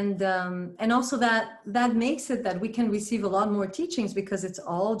 And also that makes it that we can receive a lot more teachings because it's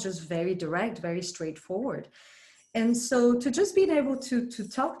all just very direct, very straightforward. And so to just being able to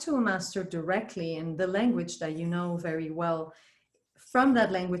talk to a master directly in the language that you know very well, from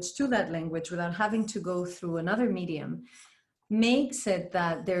that language to that language, without having to go through another medium, makes it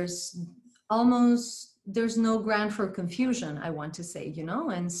that there's no ground for confusion, I want to say,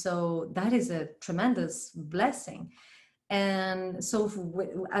 and so that is a tremendous blessing. And so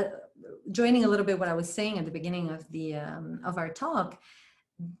joining a little bit what I was saying at the beginning of our talk,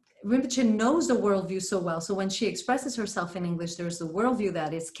 Rinpoche knows the worldview so well. So when she expresses herself in English, there's the worldview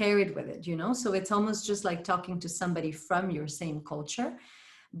that is carried with it, so it's almost just like talking to somebody from your same culture,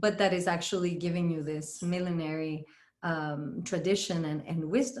 but that is actually giving you this millenary tradition and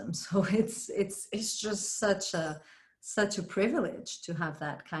wisdom. So it's just such a privilege to have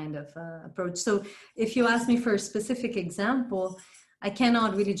that kind of approach. So if you ask me for a specific example, I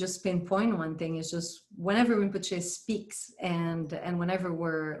cannot really just pinpoint one thing. It's just whenever Rinpoche speaks and whenever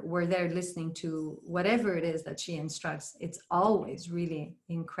we're there listening to whatever it is that she instructs, it's always really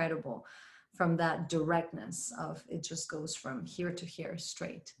incredible, from that directness of it just goes from here to here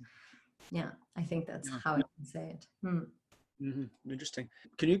straight. Yeah, I think that's how I can say it. Interesting.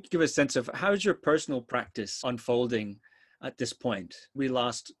 Can you give a sense of how's your personal practice unfolding at this point? We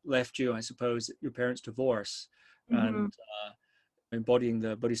last left you, I suppose, at your parents' divorce, Mm-hmm. and embodying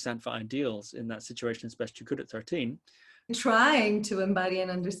the Bodhisattva ideals in that situation as best you could at 13. Trying to embody and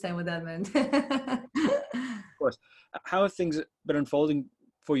understand what that meant. Of course. How have things been unfolding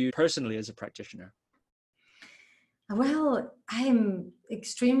for you personally as a practitioner? Well, I'm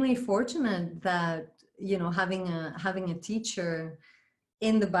extremely fortunate that, having a teacher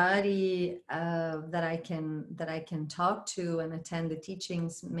in the body that I can talk to and attend the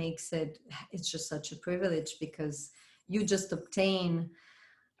teachings makes it's just such a privilege, because you just obtain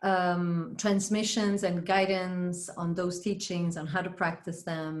transmissions and guidance on those teachings, on how to practice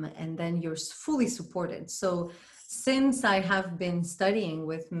them, and then you're fully supported. So since I have been studying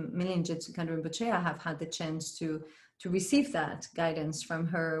with Milen Jetsun Kandro Rinpoche, I have had the chance to receive that guidance from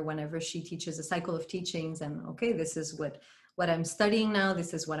her whenever she teaches a cycle of teachings. And okay, this is what I'm studying now,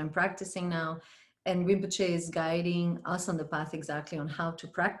 this is what I'm practicing now. And Rinpoche is guiding us on the path exactly on how to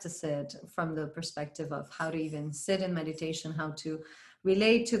practice it, from the perspective of how to even sit in meditation, how to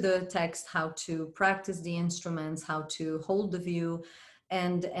relate to the text, how to practice the instruments, how to hold the view,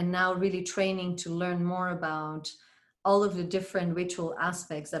 and now really training to learn more about all of the different ritual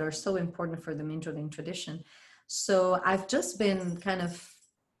aspects that are so important for the Mindroling tradition. So I've just been kind of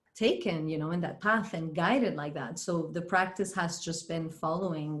taken, in that path and guided like that. So the practice has just been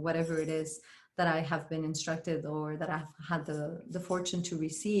following whatever it is that I have been instructed, or that I've had the fortune to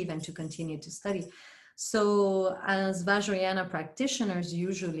receive and to continue to study. So as Vajrayana practitioners,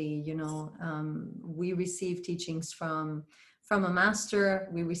 usually, we receive teachings from a master.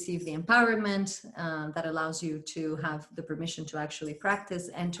 We receive the empowerment that allows you to have the permission to actually practice,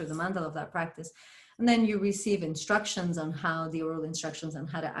 enter the mandala of that practice. And then you receive instructions on how, the oral instructions on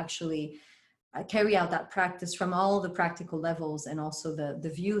how to actually carry out that practice from all the practical levels, and also the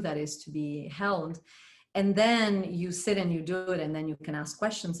view that is to be held. And then you sit and you do it, and then you can ask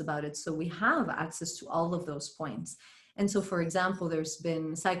questions about it. So we have access to all of those points. And so, for example, there's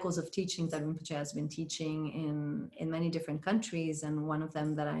been cycles of teachings that Rinpoche has been teaching in many different countries. And one of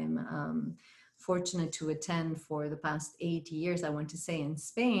them that I'm fortunate to attend for the past 8 years, I want to say, in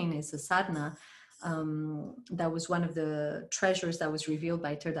Spain, is a sadhana. That was one of the treasures that was revealed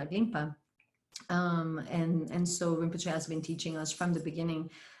by Terdag Limpa. And so Rinpoche has been teaching us from the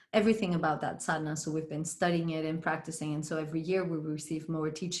beginning everything about that sadhana. So we've been studying it and practicing. And so every year we receive more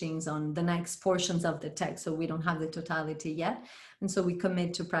teachings on the next portions of the text. So we don't have the totality yet. And so we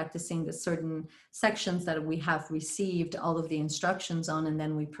commit to practicing the certain sections that we have received all of the instructions on, and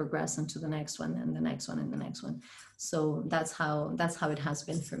then we progress into the next one, and the next one, and the next one. So that's how it has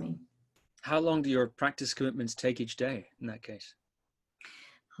been for me. How long do your practice commitments take each day in that case?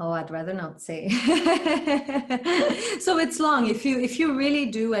 Oh, I'd rather not say. So it's long. If you really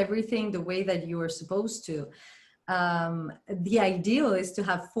do everything the way that you are supposed to, the ideal is to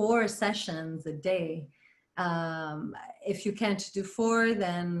have 4 sessions a day. If you can't do 4,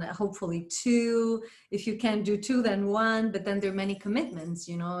 then hopefully 2. If you can't do 2, then 1. But then there are many commitments,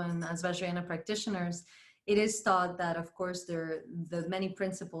 and as Vajrayana practitioners, it is thought that, of course, there are the many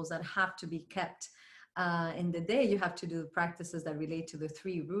principles that have to be kept in the day. You have to do practices that relate to the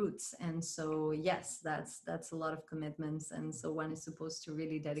 3 roots. And so, yes, that's a lot of commitments. And so one is supposed to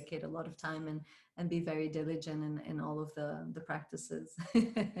really dedicate a lot of time and be very diligent in all of the practices.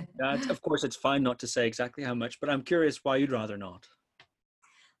 Of course, it's fine not to say exactly how much, but I'm curious why you'd rather not.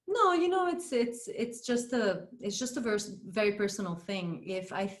 No, it's just a very personal thing.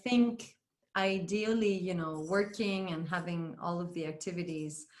 If I think ideally, working and having all of the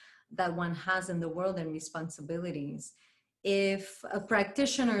activities that one has in the world and responsibilities, if a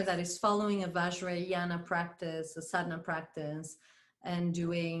practitioner that is following a Vajrayana practice, a sadhana practice, and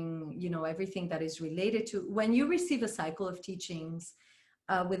doing, everything that is related to, when you receive a cycle of teachings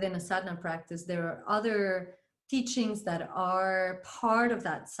within a sadhana practice, there are other teachings that are part of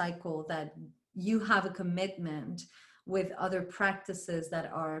that cycle, that you have a commitment with other practices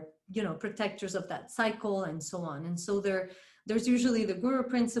that are, protectors of that cycle, and so on. And so there's usually the guru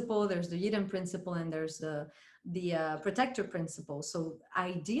principle, there's the yidam principle, and there's the protector principle. So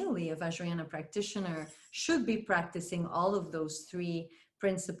ideally, a Vajrayana practitioner should be practicing all of those 3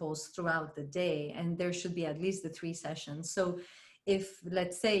 principles throughout the day, and there should be at least the 3 sessions. So if,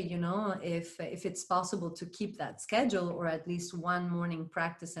 let's say, if it's possible to keep that schedule, or at least 1 morning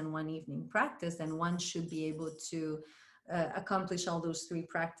practice and 1 evening practice, then one should be able to accomplish all those 3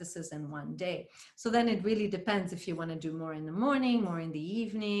 practices in 1 day. So then it really depends if you want to do more in the morning, more in the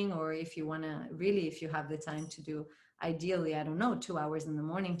evening, or if you want to really, if you have the time to do, ideally, I don't know, 2 hours in the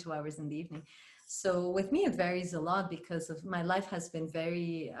morning, 2 hours in the evening. So with me, it varies a lot because of my life has been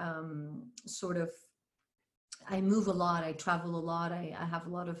very sort of, I move a lot, I travel a lot, I have a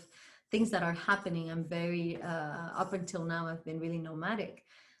lot of things that are happening. I'm very, up until now, I've been really nomadic.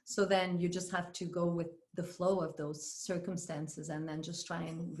 So then you just have to go with the flow of those circumstances and then just try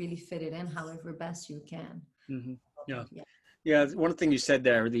and really fit it in however best you can. Hmm. Yeah. Yeah. Yeah, one thing you said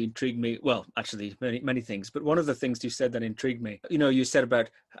there really intrigued me. Well, actually, many things, but one of the things you said that intrigued me, you said about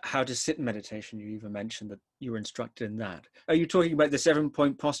how to sit in meditation. You even mentioned that you were instructed in that. Are you talking about the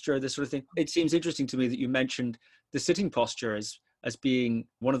 7-point posture, this sort of thing? It seems interesting to me that you mentioned the sitting posture as being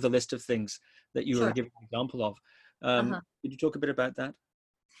one of the list of things that you were Sure. giving an example of. Uh-huh. Could you talk a bit about that?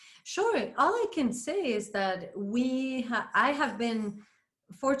 Sure. All I can say is that I have been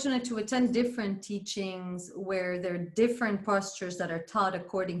fortunate to attend different teachings where there are different postures that are taught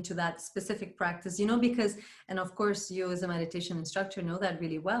according to that specific practice, because, and of course, you as a meditation instructor know that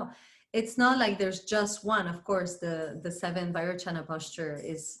really well. It's not like there's just one. Of course, the 7 Vairocana posture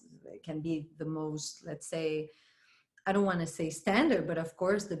can be the most, let's say, I don't want to say standard, but of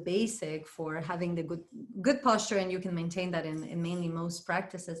course the basic for having the good posture, and you can maintain that in mainly most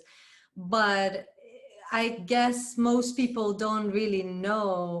practices. But I guess most people don't really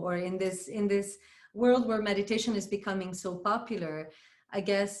know, or in this world where meditation is becoming so popular, I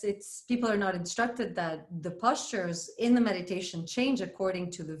guess it's people are not instructed that the postures in the meditation change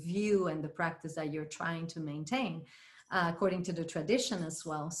according to the view and the practice that you're trying to maintain, according to the tradition as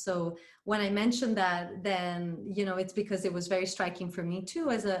well. So when I mentioned that, then it's because it was very striking for me too,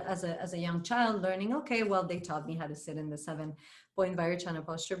 as a young child, learning. Okay, well, they taught me how to sit in the 7-point Vairocana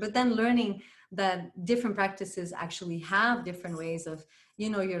posture, but then learning that different practices actually have different ways of,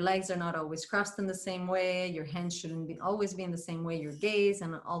 your legs are not always crossed in the same way, your hands shouldn't always be in the same way, your gaze,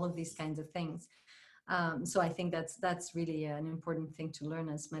 and all of these kinds of things. So I think that's really an important thing to learn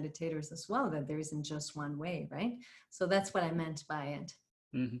as meditators as well, that there isn't just one way, right? So that's what I meant by it.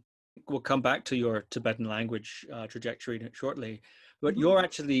 Mm-hmm. We'll come back to your Tibetan language trajectory shortly, but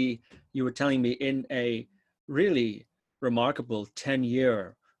Mm-hmm. you were telling me in a really remarkable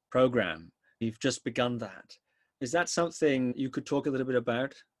 10-year program. You've just begun that. Is that something you could talk a little bit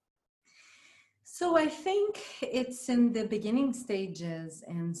about? So I think it's in the beginning stages,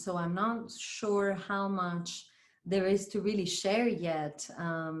 and so I'm not sure how much there is to really share yet.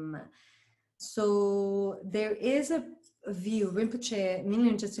 So there is a view, Rinpoche,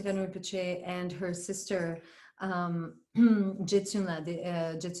 Mingyur Jetsun Rinpoche and her sister, Jetsun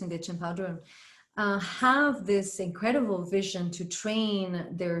Dechen Padron, have this incredible vision to train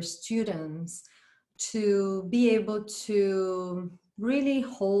their students to be able to really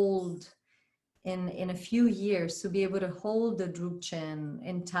hold in a few years, to be able to hold the Drupchen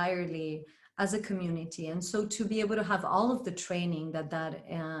entirely as a community. And so to be able to have all of the training that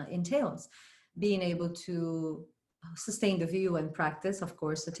entails, being able to sustain the view and practice, of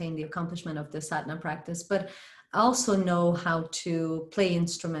course, attain the accomplishment of the sadhana practice, but also know how to play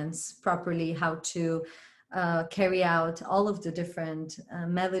instruments properly, how to carry out all of the different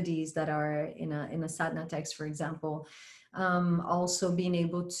melodies that are in a sadhana text, for example. Also being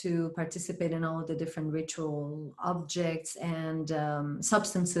able to participate in all of the different ritual objects and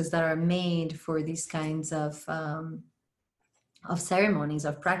substances that are made for these kinds of ceremonies,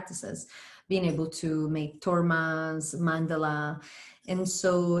 of practices, being able to make tormas, mandala. And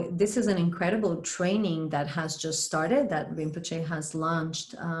so this is an incredible training that has just started, that Rinpoche has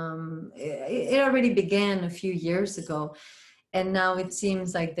launched. It already began a few years ago. And now it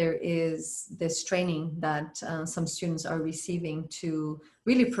seems like there is this training that some students are receiving to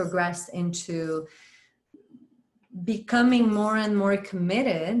really progress into becoming more and more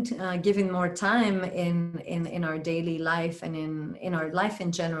committed, giving more time in our daily life and in our life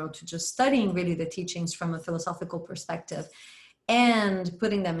in general to just studying really the teachings from a philosophical perspective and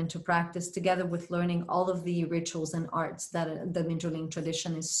putting them into practice, together with learning all of the rituals and arts that the Mingyur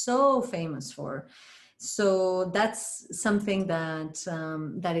tradition is so famous for. So that's something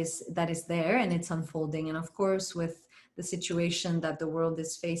that is there, and it's unfolding. And of course, with the situation that the world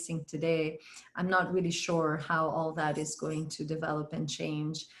is facing today, I'm not really sure how all that is going to develop and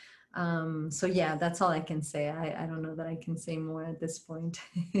change. So yeah, that's all I can say. I don't know that I can say more at this point.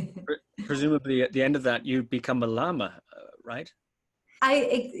 Presumably at the end of that, you become a lama, right?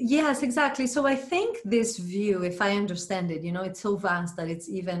 Yes, exactly. So I think this view, if I understand it, it's so vast that it's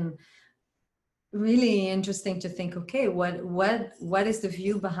even really interesting to think, okay, what is the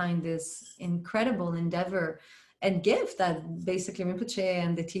view behind this incredible endeavor and gift that basically Rinpoche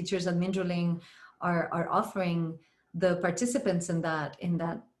and the teachers at Mingyur are offering the participants in that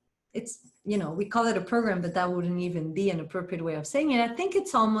it's, we call it a program, but that wouldn't even be an appropriate way of saying it. I think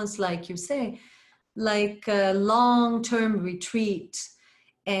it's almost like you say, like a long-term retreat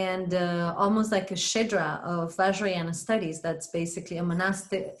and almost like a shedra of Vajrayana studies. That's basically a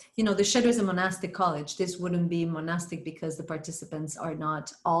monastic, you know, the shedra is a monastic college. This wouldn't be monastic because the participants are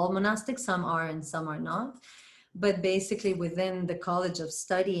not all monastic. Some are and some are not. But basically within the college of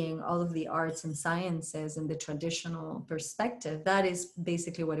studying all of the arts and sciences and the traditional perspective, that is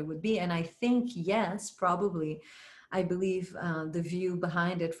basically what it would be. And I think, yes, probably, I believe the view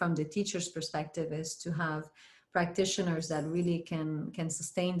behind it from the teacher's perspective is to have practitioners that really can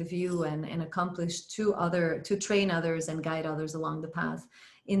sustain the view and accomplish to train others and guide others along the path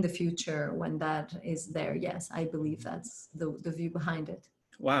in the future when that is there. Yes, I believe that's the view behind it.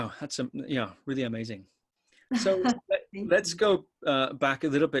 Wow, that's yeah, really amazing. So Thank let's you. go back a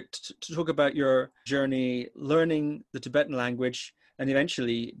little bit to talk about your journey learning the Tibetan language and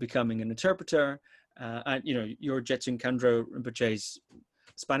eventually becoming an interpreter. And you know, you're Jetsun Kandro Rinpoche's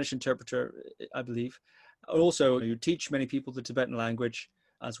Spanish interpreter, I believe. Also, you teach many people the Tibetan language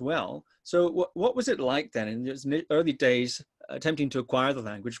as well. So what was it like then in the early days attempting to acquire the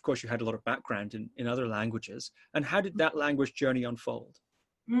language? Of course, you had a lot of background in other languages. And how did that language journey unfold?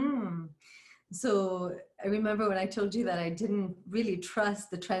 Mm. So I remember when I told you that I didn't really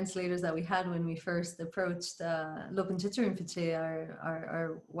trust the translators that we had when we first approached Lopan Chitur Rinpoche,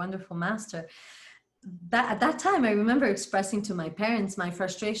 our wonderful master. That at that time, I remember expressing to my parents my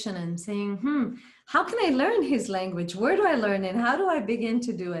frustration and saying, how can I learn his language? Where do I learn it? How do I begin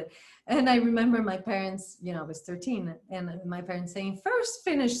to do it? And I remember my parents, you know, I was 13, and my parents saying, first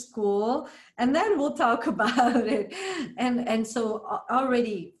finish school and then we'll talk about it. And so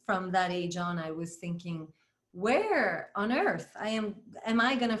already from that age on, I was thinking, where on earth am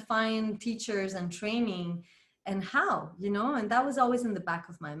I going to find teachers and training, and how, you know? And that was always in the back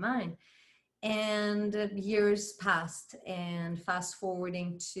of my mind. And years passed, and fast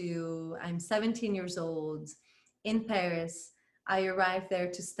forwarding to I'm 17 years old in Paris. I arrived there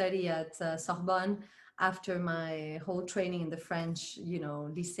to study at Sorbonne after my whole training in the French, you know,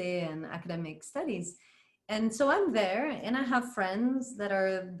 lycée and academic studies. And so I'm there, and I have friends that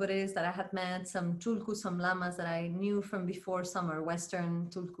are Buddhists that I had met, some Tulku, some lamas that I knew from before, some are Western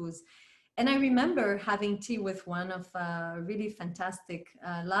Tulkus. And I remember having tea with one of a really fantastic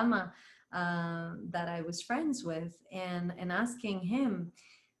lama that I was friends with, and asking him,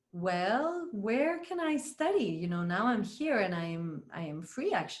 well, where can I study? You know, now I'm here and I am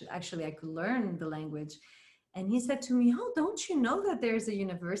free. Actually, I could learn the language. And he said to me, oh, don't you know that there's a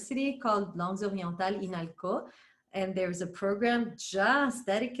university called Langues Orientales INALCO, and there's a program just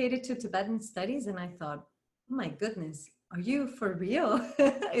dedicated to Tibetan studies? And I thought, oh my goodness, are you for real?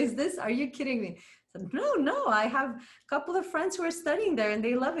 Are you kidding me? I said, no, I have a couple of friends who are studying there and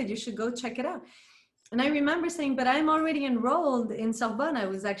they love it. You should go check it out. And I remember saying, but I'm already enrolled in Sorbonne. I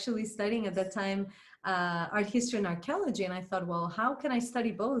was actually studying at that time art history and archaeology. And I thought, well, how can I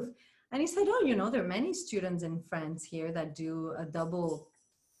study both? And he said, oh, you know, there are many students in France here that do a double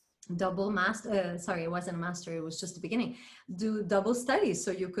master. Sorry, it wasn't a master. It was just the beginning. Do double studies.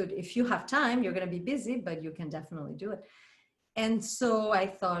 So you could, if you have time, you're going to be busy, but you can definitely do it. And so I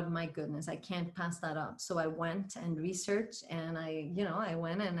thought, my goodness, I can't pass that up. So I went and researched, and I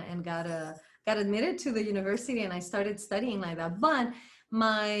went and got admitted to the university, and I started studying like that. But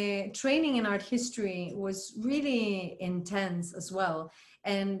my training in art history was really intense as well.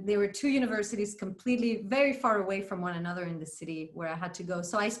 And there were two universities completely very far away from one another in the city where I had to go.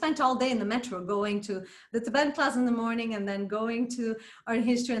 So I spent all day in the metro going to the Tibetan class in the morning and then going to art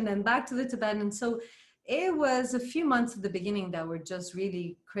history and then back to the Tibetan. And so it was a few months at the beginning that were just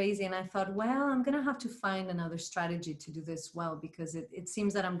really crazy. And I thought, well, I'm going to have to find another strategy to do this well, because it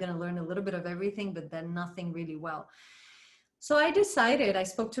seems that I'm going to learn a little bit of everything, but then nothing really well. So I decided, I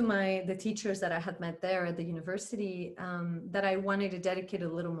spoke to the teachers that I had met there at the university, that I wanted to dedicate a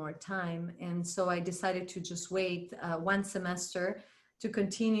little more time. And so I decided to just wait one semester to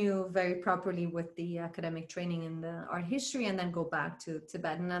continue very properly with the academic training in the art history, and then go back to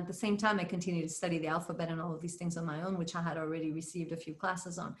Tibet. And at the same time, I continued to study the alphabet and all of these things on my own, which I had already received a few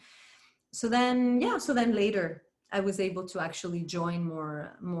classes on. So then later I was able to actually join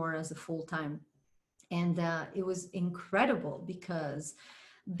more as a full-time. And it was incredible, because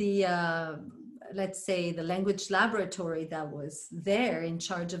the let's say the language laboratory that was there in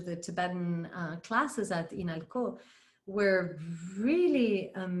charge of the Tibetan classes at INALCO were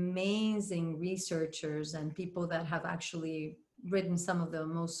really amazing researchers and people that have actually written some of the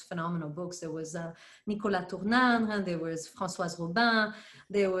most phenomenal books. There was Nicolas Tournandre, there was Françoise Robin,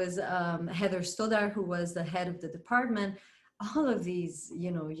 there was Heather Stoddard, who was the head of the department. all of these,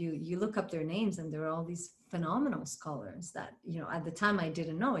 you look up their names and there are all these phenomenal scholars that, at the time I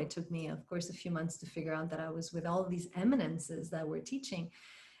didn't know. It took me, of course, a few months to figure out that I was with all these eminences that were teaching.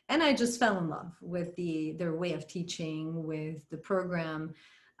 And I just fell in love with their way of teaching, with the program.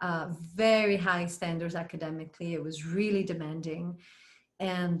 Very high standards academically. It was really demanding.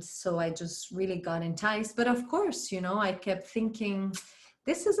 And so I just really got enticed. But of course, I kept thinking,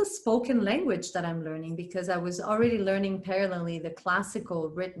 this is a spoken language that I'm learning, because I was already learning parallelly the classical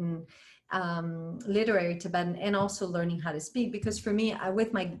written literary Tibetan, and also learning how to speak. Because for me,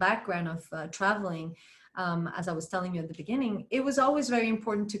 with my background of traveling, as I was telling you at the beginning, it was always very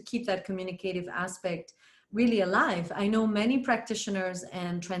important to keep that communicative aspect really alive. I know many practitioners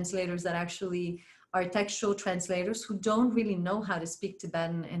and translators that actually are textual translators who don't really know how to speak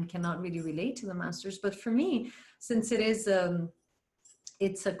Tibetan and cannot really relate to the masters. But for me, since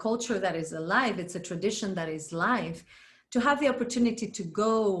it's a culture that is alive, it's a tradition that is live, to have the opportunity to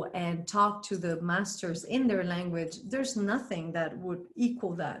go and talk to the masters in their language, there's nothing that would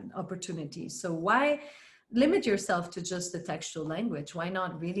equal that opportunity. So why limit yourself to just the textual language? Why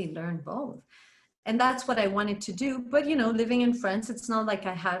not really learn both? And that's what I wanted to do. But, living in France, it's not like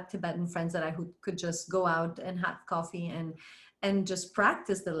I had Tibetan friends that I could just go out and have coffee and just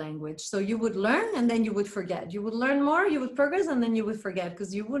practice the language. So you would learn and then you would forget. You would learn more, you would progress, and then you would forget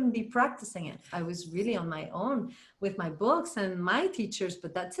because you wouldn't be practicing it. I was really on my own with my books and my teachers,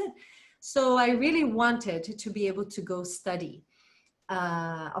 but that's it. So I really wanted to be able to go study.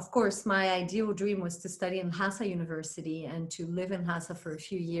 Of course, my ideal dream was to study in Lhasa University and to live in Lhasa for a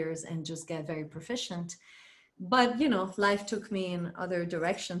few years and just get very proficient. But, life took me in other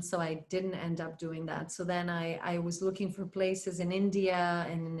directions, so I didn't end up doing that. So then I was looking for places in India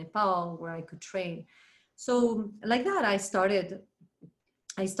and in Nepal where I could train. So like that, I started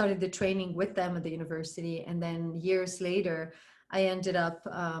the training with them at the university. And then years later, I ended up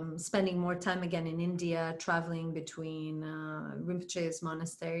spending more time again in India, traveling between Rinpoche's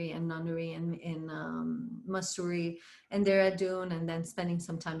monastery and nunnery in Mussoorie and Dehradun, and then spending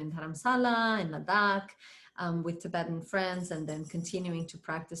some time in Dharamsala and Ladakh with Tibetan friends, and then continuing to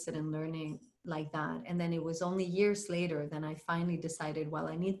practice it and learning like that. And then it was only years later then I finally decided, well,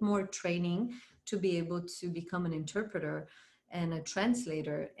 I need more training to be able to become an interpreter and a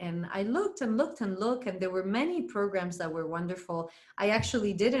translator. And I looked and looked and looked, and there were many programs that were wonderful. I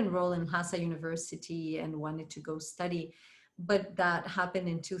actually did enroll in Lhasa University and wanted to go study, but that happened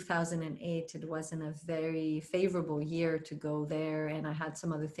in 2008. It wasn't a very favorable year to go there, and I had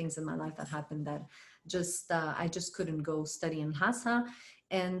some other things in my life that happened that I just couldn't go study in Lhasa.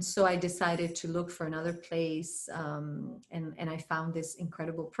 And so I decided to look for another place, and I found this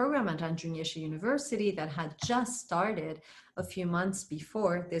incredible program at Anjum Yeshe University that had just started a few months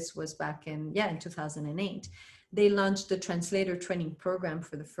before. This was back in 2008. They launched the translator training program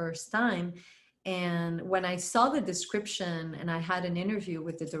for the first time. And when I saw the description, and I had an interview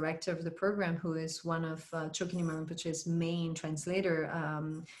with the director of the program, who is one of Chokyi Nyima Rinpoche's main translator,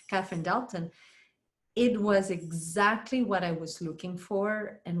 Catherine Dalton, it was exactly what I was looking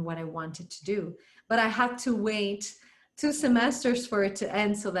for and what I wanted to do. But I had to wait 2 semesters for it to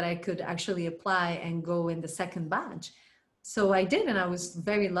end so that I could actually apply and go in the second batch. So I did, and I was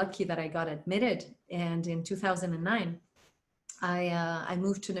very lucky that I got admitted. And in 2009, I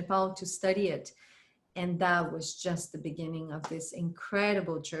moved to Nepal to study it. And that was just the beginning of this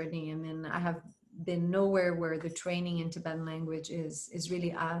incredible journey. I mean, I have been nowhere where the training in Tibetan language is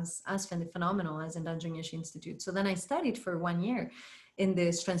really as phenomenal as in Anjum Yeshe Institute. So then I studied for 1 year in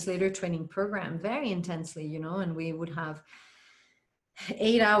this translator training program very intensely, and we would have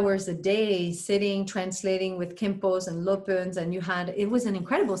 8 hours a day sitting, translating with Kimpos and Lopuns. And it was an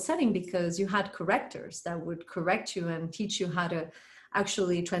incredible setting because you had correctors that would correct you and teach you how to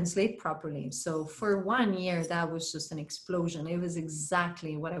actually translate properly. So for 1 year, that was just an explosion. It was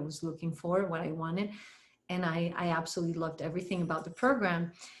exactly what I was looking for, what I wanted. And I absolutely loved everything about the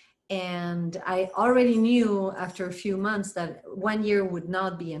program. And I already knew after a few months that 1 year would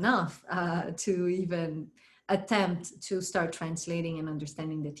not be enough to even attempt to start translating and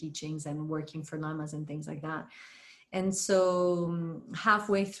understanding the teachings and working for lamas and things like that. And so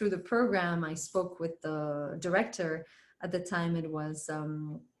halfway through the program, I spoke with the director. At the time, it was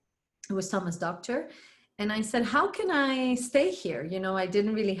Thomas Doctor. And I said, how can I stay here? I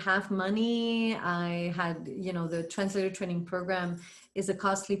didn't really have money. I had, the translator training program is a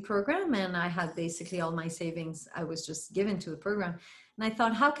costly program. And I had basically all my savings. I was just given to the program. And I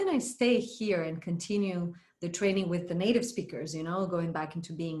thought, how can I stay here and continue the training with the native speakers, going back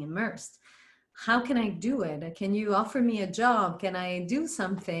into being immersed? how can I do it? Can you offer me a job? Can I do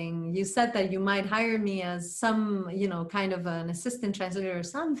something? You said that you might hire me as some, kind of an assistant translator or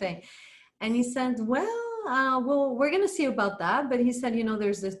something. And he said, well, we're going to see about that. But he said,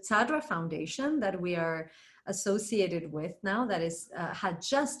 there's the Tzadra Foundation that we are associated with now that is had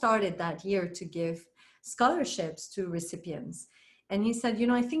just started that year to give scholarships to recipients. And he said,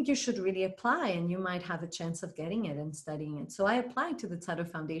 I think you should really apply and you might have a chance of getting it and studying it. So I applied to the Tzadra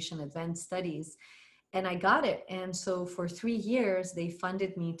Foundation Advanced Studies and I got it. And so for 3 years, they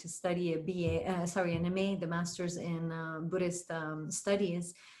funded me to study an MA, the Master's in Buddhist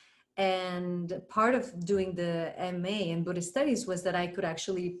Studies. And part of doing the MA in Buddhist Studies was that I could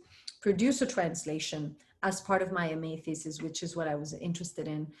actually produce a translation as part of my MA thesis, which is what I was interested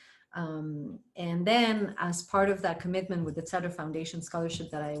in. And then as part of that commitment with the Tzadra Foundation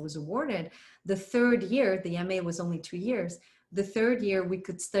scholarship that I was awarded, the third year, the MA was only 2 years, the third year we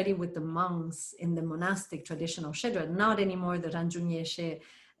could study with the monks in the monastic traditional Shedra, not anymore the Ranjung Yeshe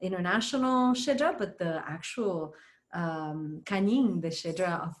international Shedra, but the actual Kaning, the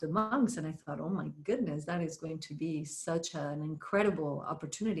Shedra of the monks. And I thought, oh my goodness, that is going to be such an incredible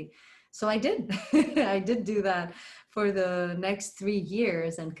opportunity. So I did. I did do that for the next 3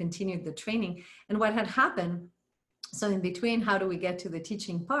 years and continued the training. And what had happened, so in between, how do we get to the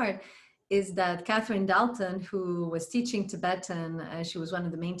teaching part, is that Catherine Dalton, who was teaching Tibetan, she was one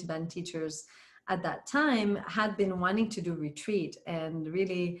of the main Tibetan teachers at that time, had been wanting to do retreat and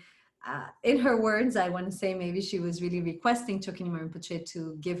really, in her words, I want to say maybe she was really requesting Chokyi Nyima Rinpoche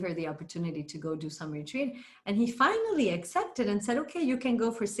to give her the opportunity to go do some retreat. And he finally accepted and said, okay, you can go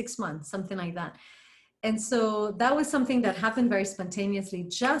for 6 months, something like that. And so that was something that happened very spontaneously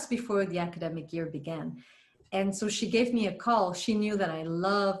just before the academic year began. And so she gave me a call. She knew that I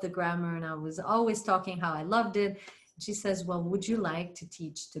loved the grammar and I was always talking how I loved it. She says, well, would you like to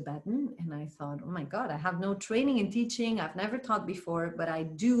teach Tibetan? And I thought, oh my God, I have no training in teaching. I've never taught before, but I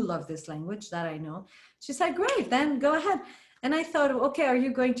do love this language, that I know. She said, great, then go ahead. And I thought, okay, are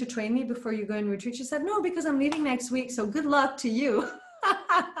you going to train me before you go in retreat? She said, no, because I'm leaving next week. So good luck to you.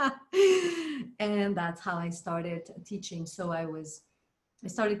 And that's how I started teaching. So I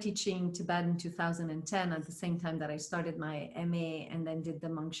started teaching Tibetan in 2010 at the same time that I started my MA and then did the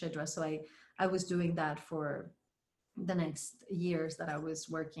monk Shedra. So I was doing that for the next years that I was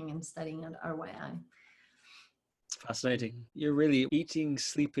working and studying at RYI. Fascinating. You're really eating,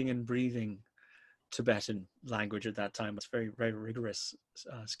 sleeping, and breathing Tibetan language at that time. It's very, very rigorous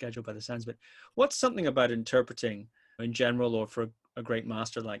schedule by the sounds of it. What's something about interpreting in general, or for a great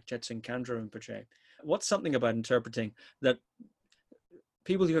master like Jetsun Kandra Rinpoche, what's something about interpreting that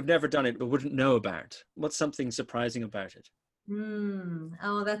people who have never done it but wouldn't know about? What's something surprising about it?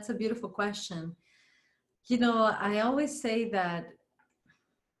 Oh, that's a beautiful question. I always say that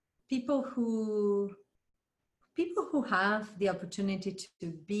people who have the opportunity to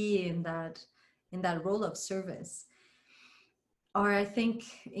be in that role of service are, I think,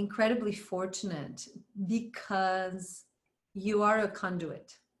 incredibly fortunate because you are a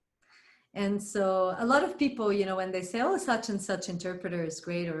conduit. And so a lot of people, when they say, oh, such and such interpreter is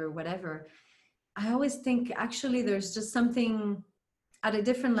great or whatever, I always think actually there's just something at a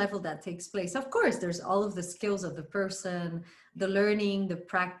different level that takes place. Of course, there's all of the skills of the person, the learning, the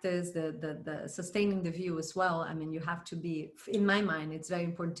practice, the sustaining the view as well. I mean, you have to be, in my mind, it's very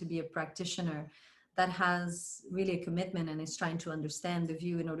important to be a practitioner that has really a commitment and is trying to understand the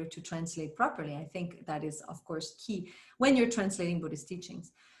view in order to translate properly. I think that is, of course, key when you're translating Buddhist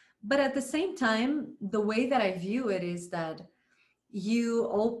teachings. But at the same time, the way that I view it is that you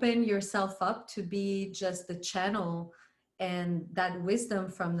open yourself up to be just the channel and that wisdom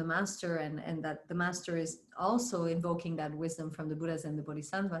from the master, and that the master is also invoking that wisdom from the Buddhas and the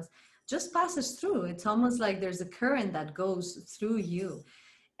Bodhisattvas, just passes through. It's almost like there's a current that goes through you.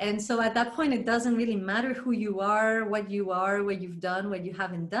 And so at that point, it doesn't really matter who you are, what you've done, what you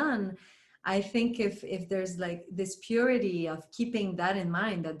haven't done. I think if there's like this purity of keeping that in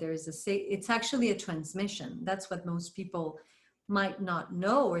mind, that it's actually a transmission. That's what most people might not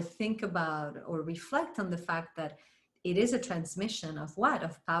know or think about or reflect on, the fact that it is a transmission of what?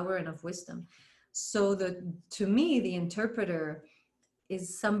 Of power and of wisdom. So to me, the interpreter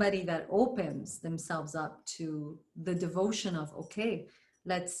is somebody that opens themselves up to the devotion of, okay,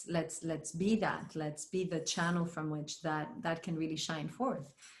 let's be that. Let's be the channel from which that can really shine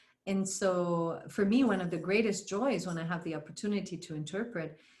forth. And so for me, one of the greatest joys when I have the opportunity to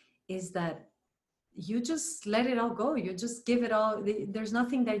interpret is that you just let it all go. You just give it all. There's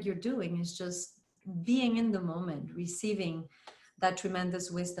nothing that you're doing. It's just being in the moment, receiving that tremendous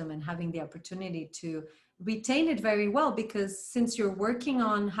wisdom and having the opportunity to retain it very well, because since you're working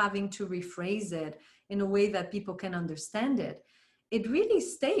on having to rephrase it in a way that people can understand it, it really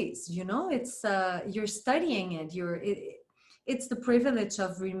stays, you know. It's you're studying it, it's the privilege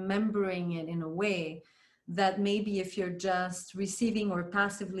of remembering it in a way that maybe if you're just receiving or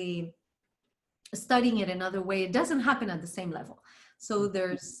passively studying it another way, it doesn't happen at the same level. So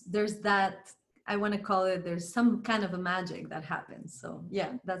there's that, I want to call it, there's some kind of a magic that happens. So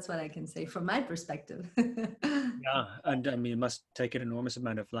yeah, that's what I can say from my perspective. Yeah, and I mean, it must take an enormous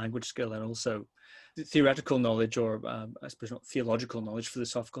amount of language skill and also theoretical knowledge, or I suppose not theological knowledge,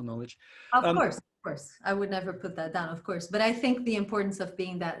 philosophical knowledge. Of course, I would never put that down, of course. But I think the importance of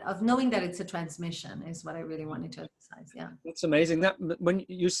being that, of knowing that it's a transmission, is what I really wanted to emphasize. Yeah, That's amazing. That when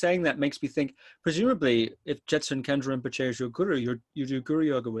you're saying that makes me think. Presumably, if Jetsun Kendra Rinpoche is your guru, you do guru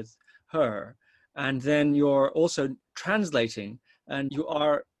yoga with her, and then you're also translating, and you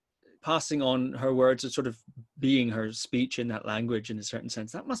are passing on her words as sort of being her speech in that language in a certain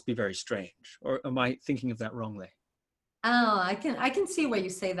sense. That must be very strange. Or am I thinking of that wrongly? oh, I can see why you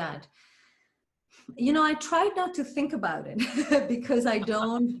say that. You know, I tried not to think about it because I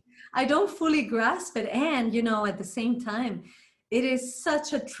don't fully grasp it. And, you know, at the same time, it is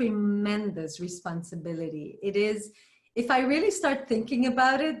such a tremendous responsibility. It is, if I really start thinking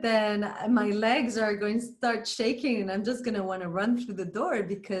about it, then my legs are going to start shaking and I'm just going to want to run through the door,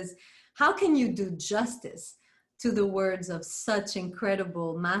 because how can you do justice to the words of such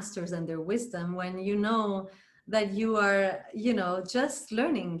incredible masters and their wisdom when you know that you are, you know, just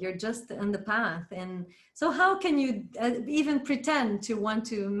learning, you're just on the path. And so how can you even pretend to want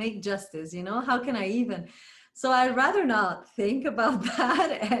to make justice, you know? How can I even? So I'd rather not think about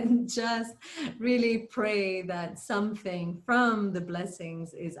that and just really pray that something from the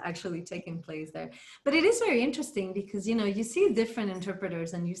blessings is actually taking place there. But it is very interesting because, you know, you see different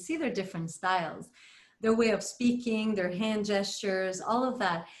interpreters and you see their different styles, their way of speaking, their hand gestures, all of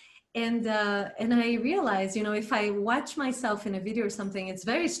that. And I realized, you know, if I watch myself in a video or something, it's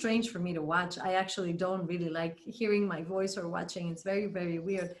very strange for me to watch. I actually don't really like hearing my voice or watching. It's very, very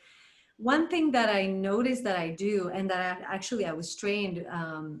weird. One thing that I noticed that I do, and that I was trained,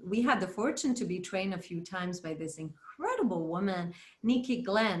 we had the fortune to be trained a few times by this incredible woman, Nikki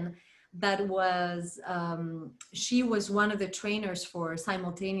Glenn, that was, she was one of the trainers for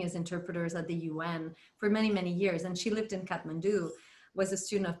simultaneous interpreters at the UN for many, many years. And she lived in Kathmandu, was a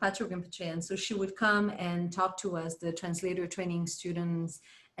student of Patrul Rinpoche. And so she would come and talk to us, the translator training students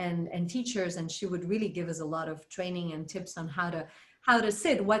and teachers. And she would really give us a lot of training and tips on how to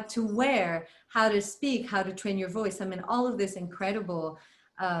sit, what to wear, how to speak, how to train your voice. I mean, all of this incredible,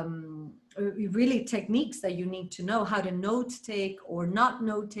 really techniques that you need to know, how to note take or not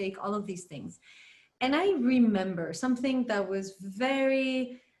note take, all of these things. And I remember something that was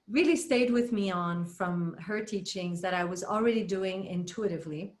really stayed with me on from her teachings that I was already doing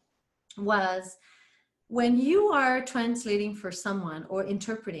intuitively, was when you are translating for someone or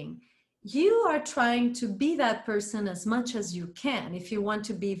interpreting, you are trying to be that person as much as you can. If you want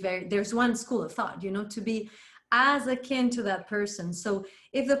to be there's one school of thought, you know, to be as akin to that person. So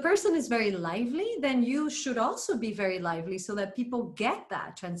if the person is very lively, then you should also be very lively so that people get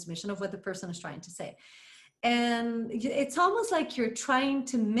that transmission of what the person is trying to say. And it's almost like you're trying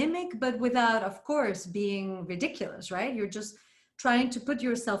to mimic, but without, of course, being ridiculous, right? You're just trying to put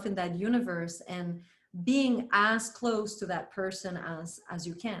yourself in that universe and being as close to that person as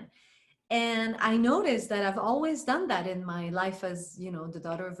you can. And I noticed that I've always done that in my life as, you know, the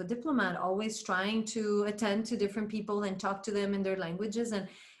daughter of a diplomat, always trying to attend to different people and talk to them in their languages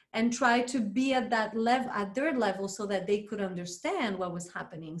and try to be at that level, at their level, so that they could understand what was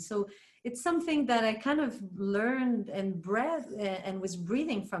happening. So it's something that I kind of learned and bred and was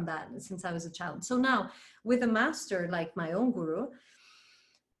breathing from that since I was a child. So now with a master like my own guru,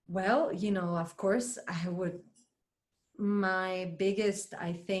 well, you know, of course, my biggest,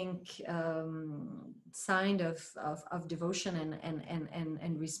 I think, sign of devotion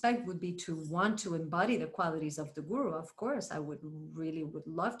and respect would be to want to embody the qualities of the guru. Of course, I would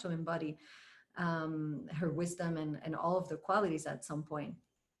love to embody her wisdom and all of the qualities at some point.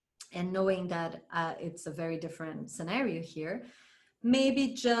 And knowing that it's a very different scenario here, maybe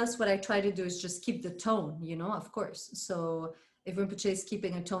just what I try to do is just keep the tone, you know, of course. So if Rinpoche is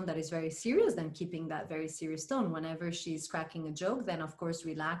keeping a tone that is very serious, then keeping that very serious tone. Whenever she's cracking a joke, then of course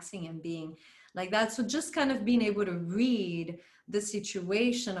relaxing and being like that. So just kind of being able to read the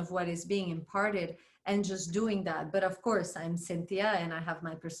situation of what is being imparted and just doing that. But of course, I'm Cynthia and I have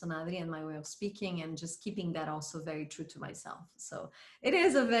my personality and my way of speaking, and just keeping that also very true to myself. So it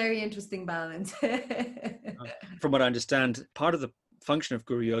is a very interesting balance. From what I understand, part of the function of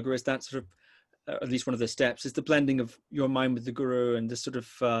Guru Yoga is that sort of, at least one of the steps, is the blending of your mind with the Guru and this sort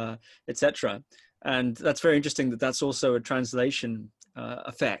of, etc. And that's very interesting that that's also a translation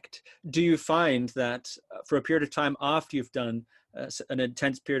effect. Do you find that for a period of time after you've done an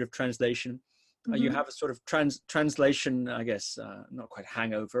intense period of translation, you have a sort of translation, I guess, not quite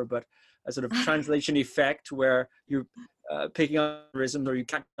hangover, but a sort of translation effect where you're picking up rhythm, or you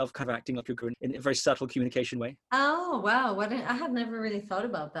catch yourself kind of acting like you're going in a very subtle communication way? Oh, wow. I had never really thought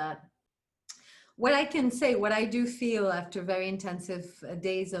about that. What I can say, what I do feel after very intensive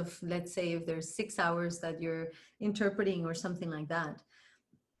days of, let's say, if there's 6 hours that you're interpreting or something like that,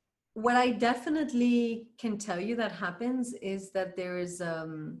 what I definitely can tell you that happens is that there is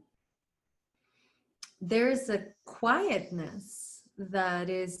a quietness that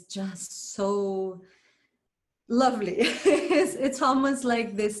is just so lovely. It's almost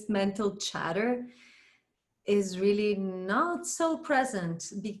like this mental chatter is really not so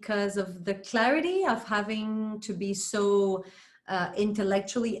present because of the clarity of having to be so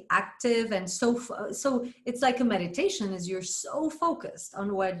intellectually active, and so it's like a meditation, is you're so focused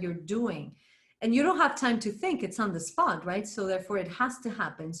on what you're doing and you don't have time to think. It's on the spot, right? So therefore it has to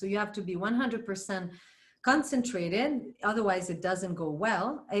happen, so you have to be 100% concentrated, otherwise it doesn't go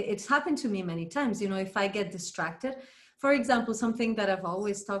well. It's happened to me many times, if I get distracted. For example, something that I've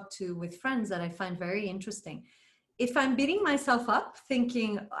always talked to with friends that I find very interesting: if I'm beating myself up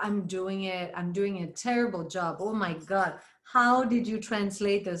thinking I'm doing a terrible job, oh my God, how did you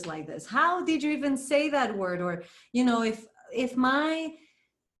translate this like this? How did you even say that word? Or, if my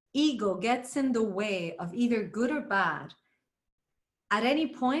ego gets in the way of either good or bad at any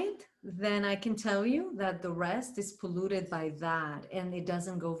point, then I can tell you that the rest is polluted by that, and it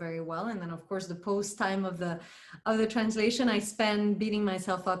doesn't go very well. And then of course the post time of the translation, I spend beating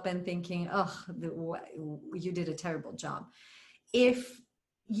myself up and thinking, oh, you did a terrible job. If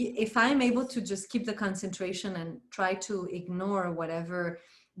I'm able to just keep the concentration and try to ignore whatever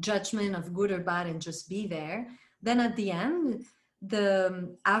judgment of good or bad and just be there, then at the end,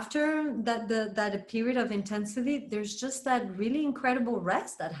 after that period of intensity, there's just that really incredible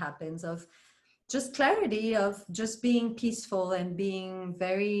rest that happens, of just clarity, of just being peaceful and being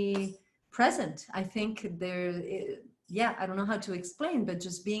very present. I think I don't know how to explain, but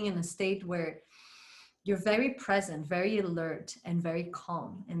just being in a state where you're very present, very alert, and very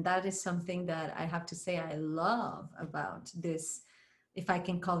calm. And that is something that I have to say I love about this, if I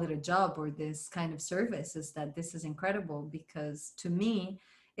can call it a job, or this kind of service, is that this is incredible, because to me,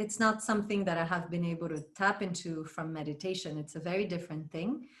 it's not something that I have been able to tap into from meditation. It's a very different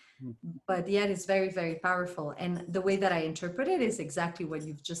thing, but yet it's very, very powerful. And the way that I interpret it is exactly what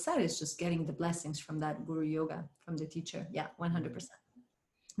you've just said. It's just getting the blessings from that Guru Yoga, from the teacher. Yeah, 100%.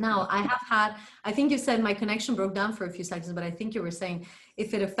 Now, I think you said my connection broke down for a few seconds, but I think you were saying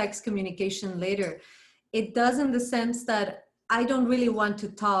if it affects communication later. It does, in the sense that I don't really want to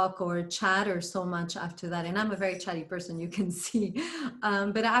talk or chatter so much after that. And I'm a very chatty person, you can see.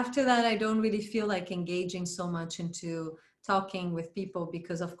 But after that, I don't really feel like engaging so much into talking with people,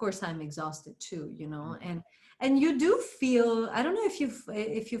 because of course I'm exhausted too, and you do feel, I don't know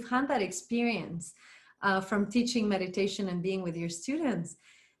if you've had that experience from teaching meditation and being with your students,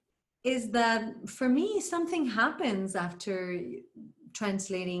 is that for me, something happens after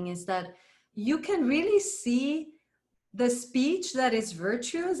translating, is that you can really see the speech that is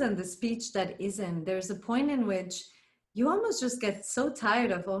virtuous and the speech that isn't. There's a point in which you almost just get so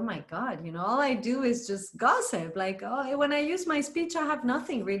tired of, oh my God, all I do is just gossip. Like, oh, when I use my speech, I have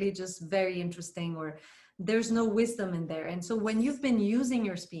nothing really just very interesting, or there's no wisdom in there. And so when you've been using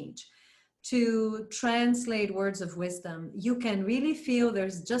your speech to translate words of wisdom, you can really feel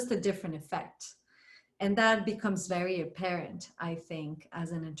there's just a different effect. And that becomes very apparent, I think,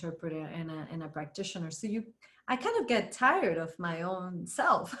 as an interpreter and a practitioner. So I kind of get tired of my own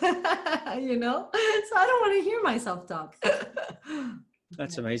self, So I don't want to hear myself talk.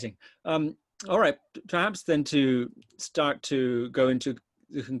 That's amazing. All right, perhaps then to start to go into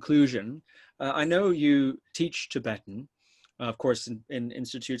the conclusion, I know you teach Tibetan, of course, in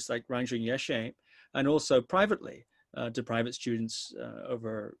institutes like Rangjung Yeshe, and also privately to private students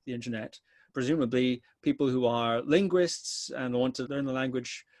over the internet, presumably people who are linguists and want to learn the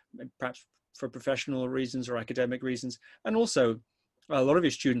language, perhaps for professional reasons or academic reasons. And also a lot of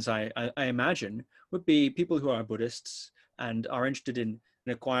your students, I imagine, would be people who are Buddhists and are interested in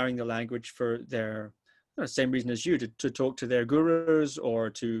acquiring the language for their same reason as you, to talk to their gurus, or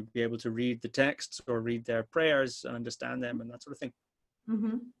to be able to read the texts or read their prayers and understand them and that sort of thing.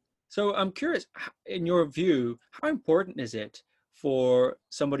 Mm-hmm. So I'm curious, in your view, how important is it for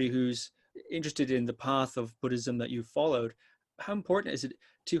somebody who's interested in the path of Buddhism that you followed? How important is it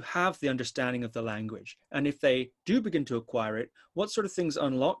to have the understanding of the language? And if they do begin to acquire it, what sort of things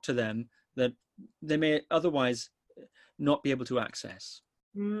unlock to them that they may otherwise not be able to access?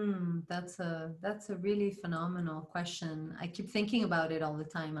 That's a really phenomenal question. I keep thinking about it all the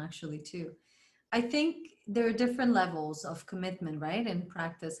time, actually, too. I think there are different levels of commitment, right, in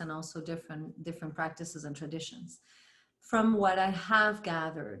practice, and also different practices and traditions. From what I have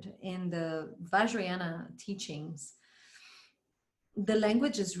gathered in the Vajrayana teachings, the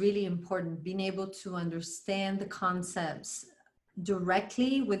language is really important. Being able to understand the concepts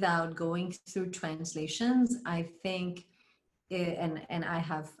directly without going through translations, I think, and I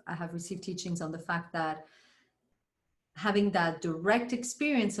have received teachings on the fact that having that direct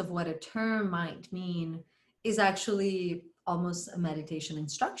experience of what a term might mean is actually almost a meditation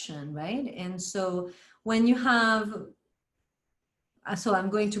instruction, right? And so when you have, so I'm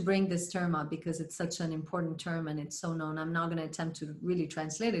going to bring this term up because it's such an important term and it's so known. I'm not going to attempt to really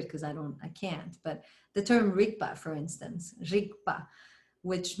translate it because I can't. But the term Rigpa, for instance, Rigpa,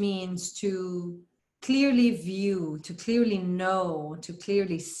 which means to clearly view, to clearly know, to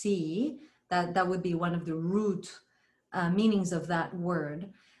clearly see, that would be one of the root meanings of that word.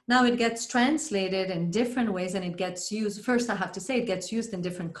 Now it gets translated in different ways and it gets used. First, I have to say it gets used in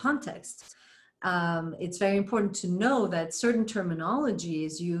different contexts. It's very important to know that certain terminology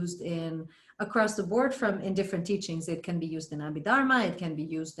is used in across the board in different teachings. It can be used in Abhidharma, it can be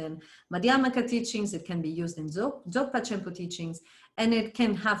used in Madhyamaka teachings, it can be used in Dzogpa Chenpo teachings, and it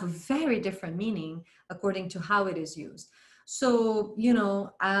can have a very different meaning according to how it is used. So,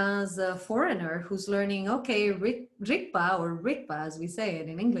 as a foreigner who's learning, okay, Rigpa or Rigpa, as we say it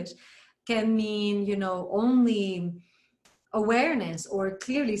in English, can mean, only awareness or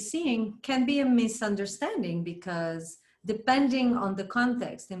clearly seeing, can be a misunderstanding, because depending on the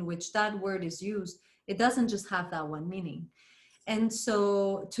context in which that word is used, it doesn't just have that one meaning. And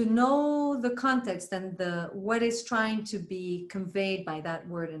so to know the context and what is trying to be conveyed by that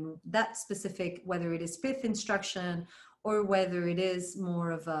word, and that specific, whether it is pith instruction or whether it is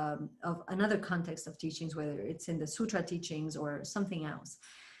more of another context of teachings, whether it's in the sutra teachings or something else,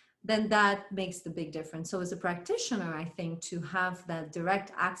 then that makes the big difference. So as a practitioner, I think to have that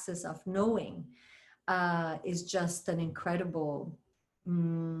direct access of knowing is just an incredible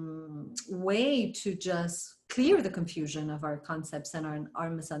way to just clear the confusion of our concepts and our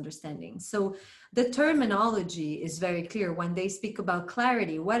misunderstandings. So the terminology is very clear when they speak about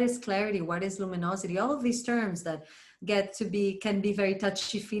clarity. What is clarity? What is luminosity? All of these terms that can be very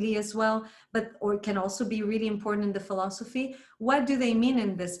touchy-feely as well, or can also be really important in the philosophy. What do they mean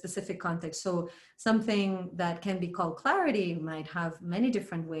in this specific context? So something that can be called clarity might have many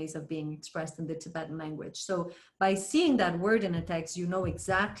different ways of being expressed in the Tibetan language. So by seeing that word in a text, you know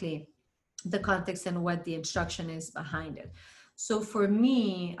exactly the context and what the instruction is behind it. So for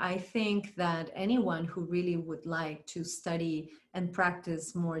me, I think that anyone who really would like to study and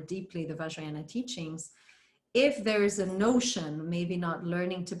practice more deeply the Vajrayana teachings, if there's a notion, maybe not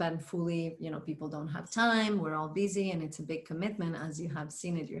learning Tibetan fully, people don't have time, we're all busy, and it's a big commitment, as you have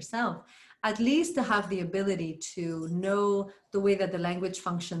seen it yourself, at least to have the ability to know the way that the language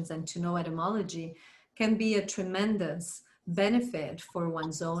functions and to know etymology can be a tremendous benefit for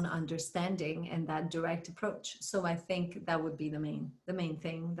one's own understanding and that direct approach. So I think that would be the main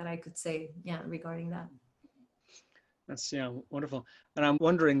thing that I could say, regarding that. That's wonderful. And I'm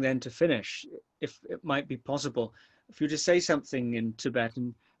wondering then, to finish, if it might be possible for you to say something in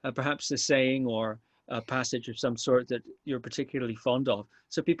Tibetan, perhaps a saying or a passage of some sort that you're particularly fond of,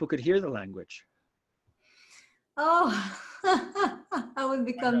 so people could hear the language. Oh, I would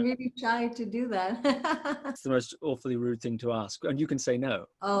become really shy to do that. It's the most awfully rude thing to ask, and you can say no.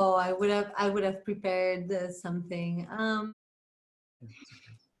 Oh, I would have prepared something.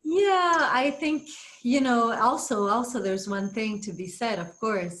 Yeah, I think, also there's one thing to be said, of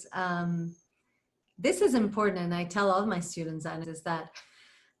course. This is important, and I tell all my students that, is that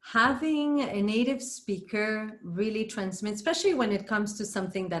having a native speaker really transmits, especially when it comes to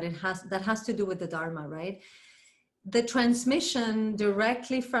something that has to do with the Dharma, right? The transmission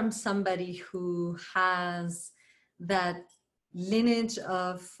directly from somebody who has that lineage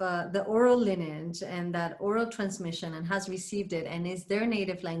of the oral lineage and that oral transmission and has received it and is their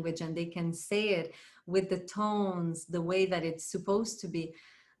native language, and they can say it with the tones, the way that it's supposed to be.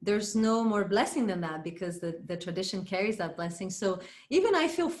 there's no more blessing than that, because the tradition carries that blessing. So even I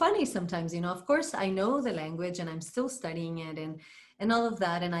feel funny sometimes, of course I know the language and I'm still studying it and all of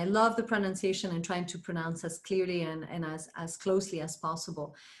that. And I love the pronunciation and trying to pronounce as clearly and as closely as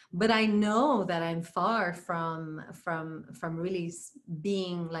possible. But I know that I'm far from really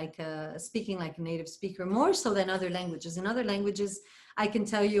being like speaking like a native speaker, more so than other languages. In other languages, I can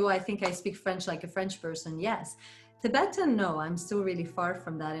tell you, I think I speak French like a French person, yes. Tibetan, no, I'm still really far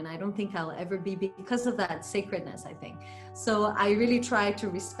from that. And I don't think I'll ever be, because of that sacredness, I think. So I really try to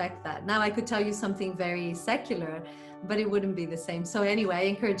respect that. Now I could tell you something very secular, but it wouldn't be the same. So anyway, I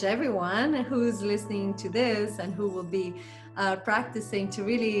encourage everyone who's listening to this and who will be practicing to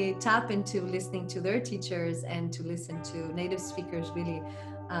really tap into listening to their teachers and to listen to native speakers really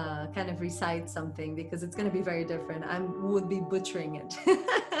kind of recite something, because it's going to be very different. I would be butchering it.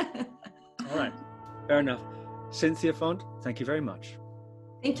 All right, fair enough. Cynthia Font, thank you very much.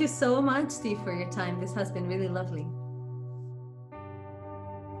 Thank you so much, Steve, for your time. This has been really lovely.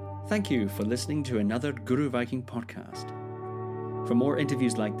 Thank you for listening to another Guru Viking podcast. For more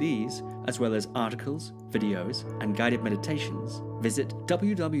interviews like these, as well as articles, videos, and guided meditations, visit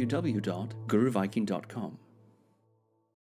www.guruviking.com.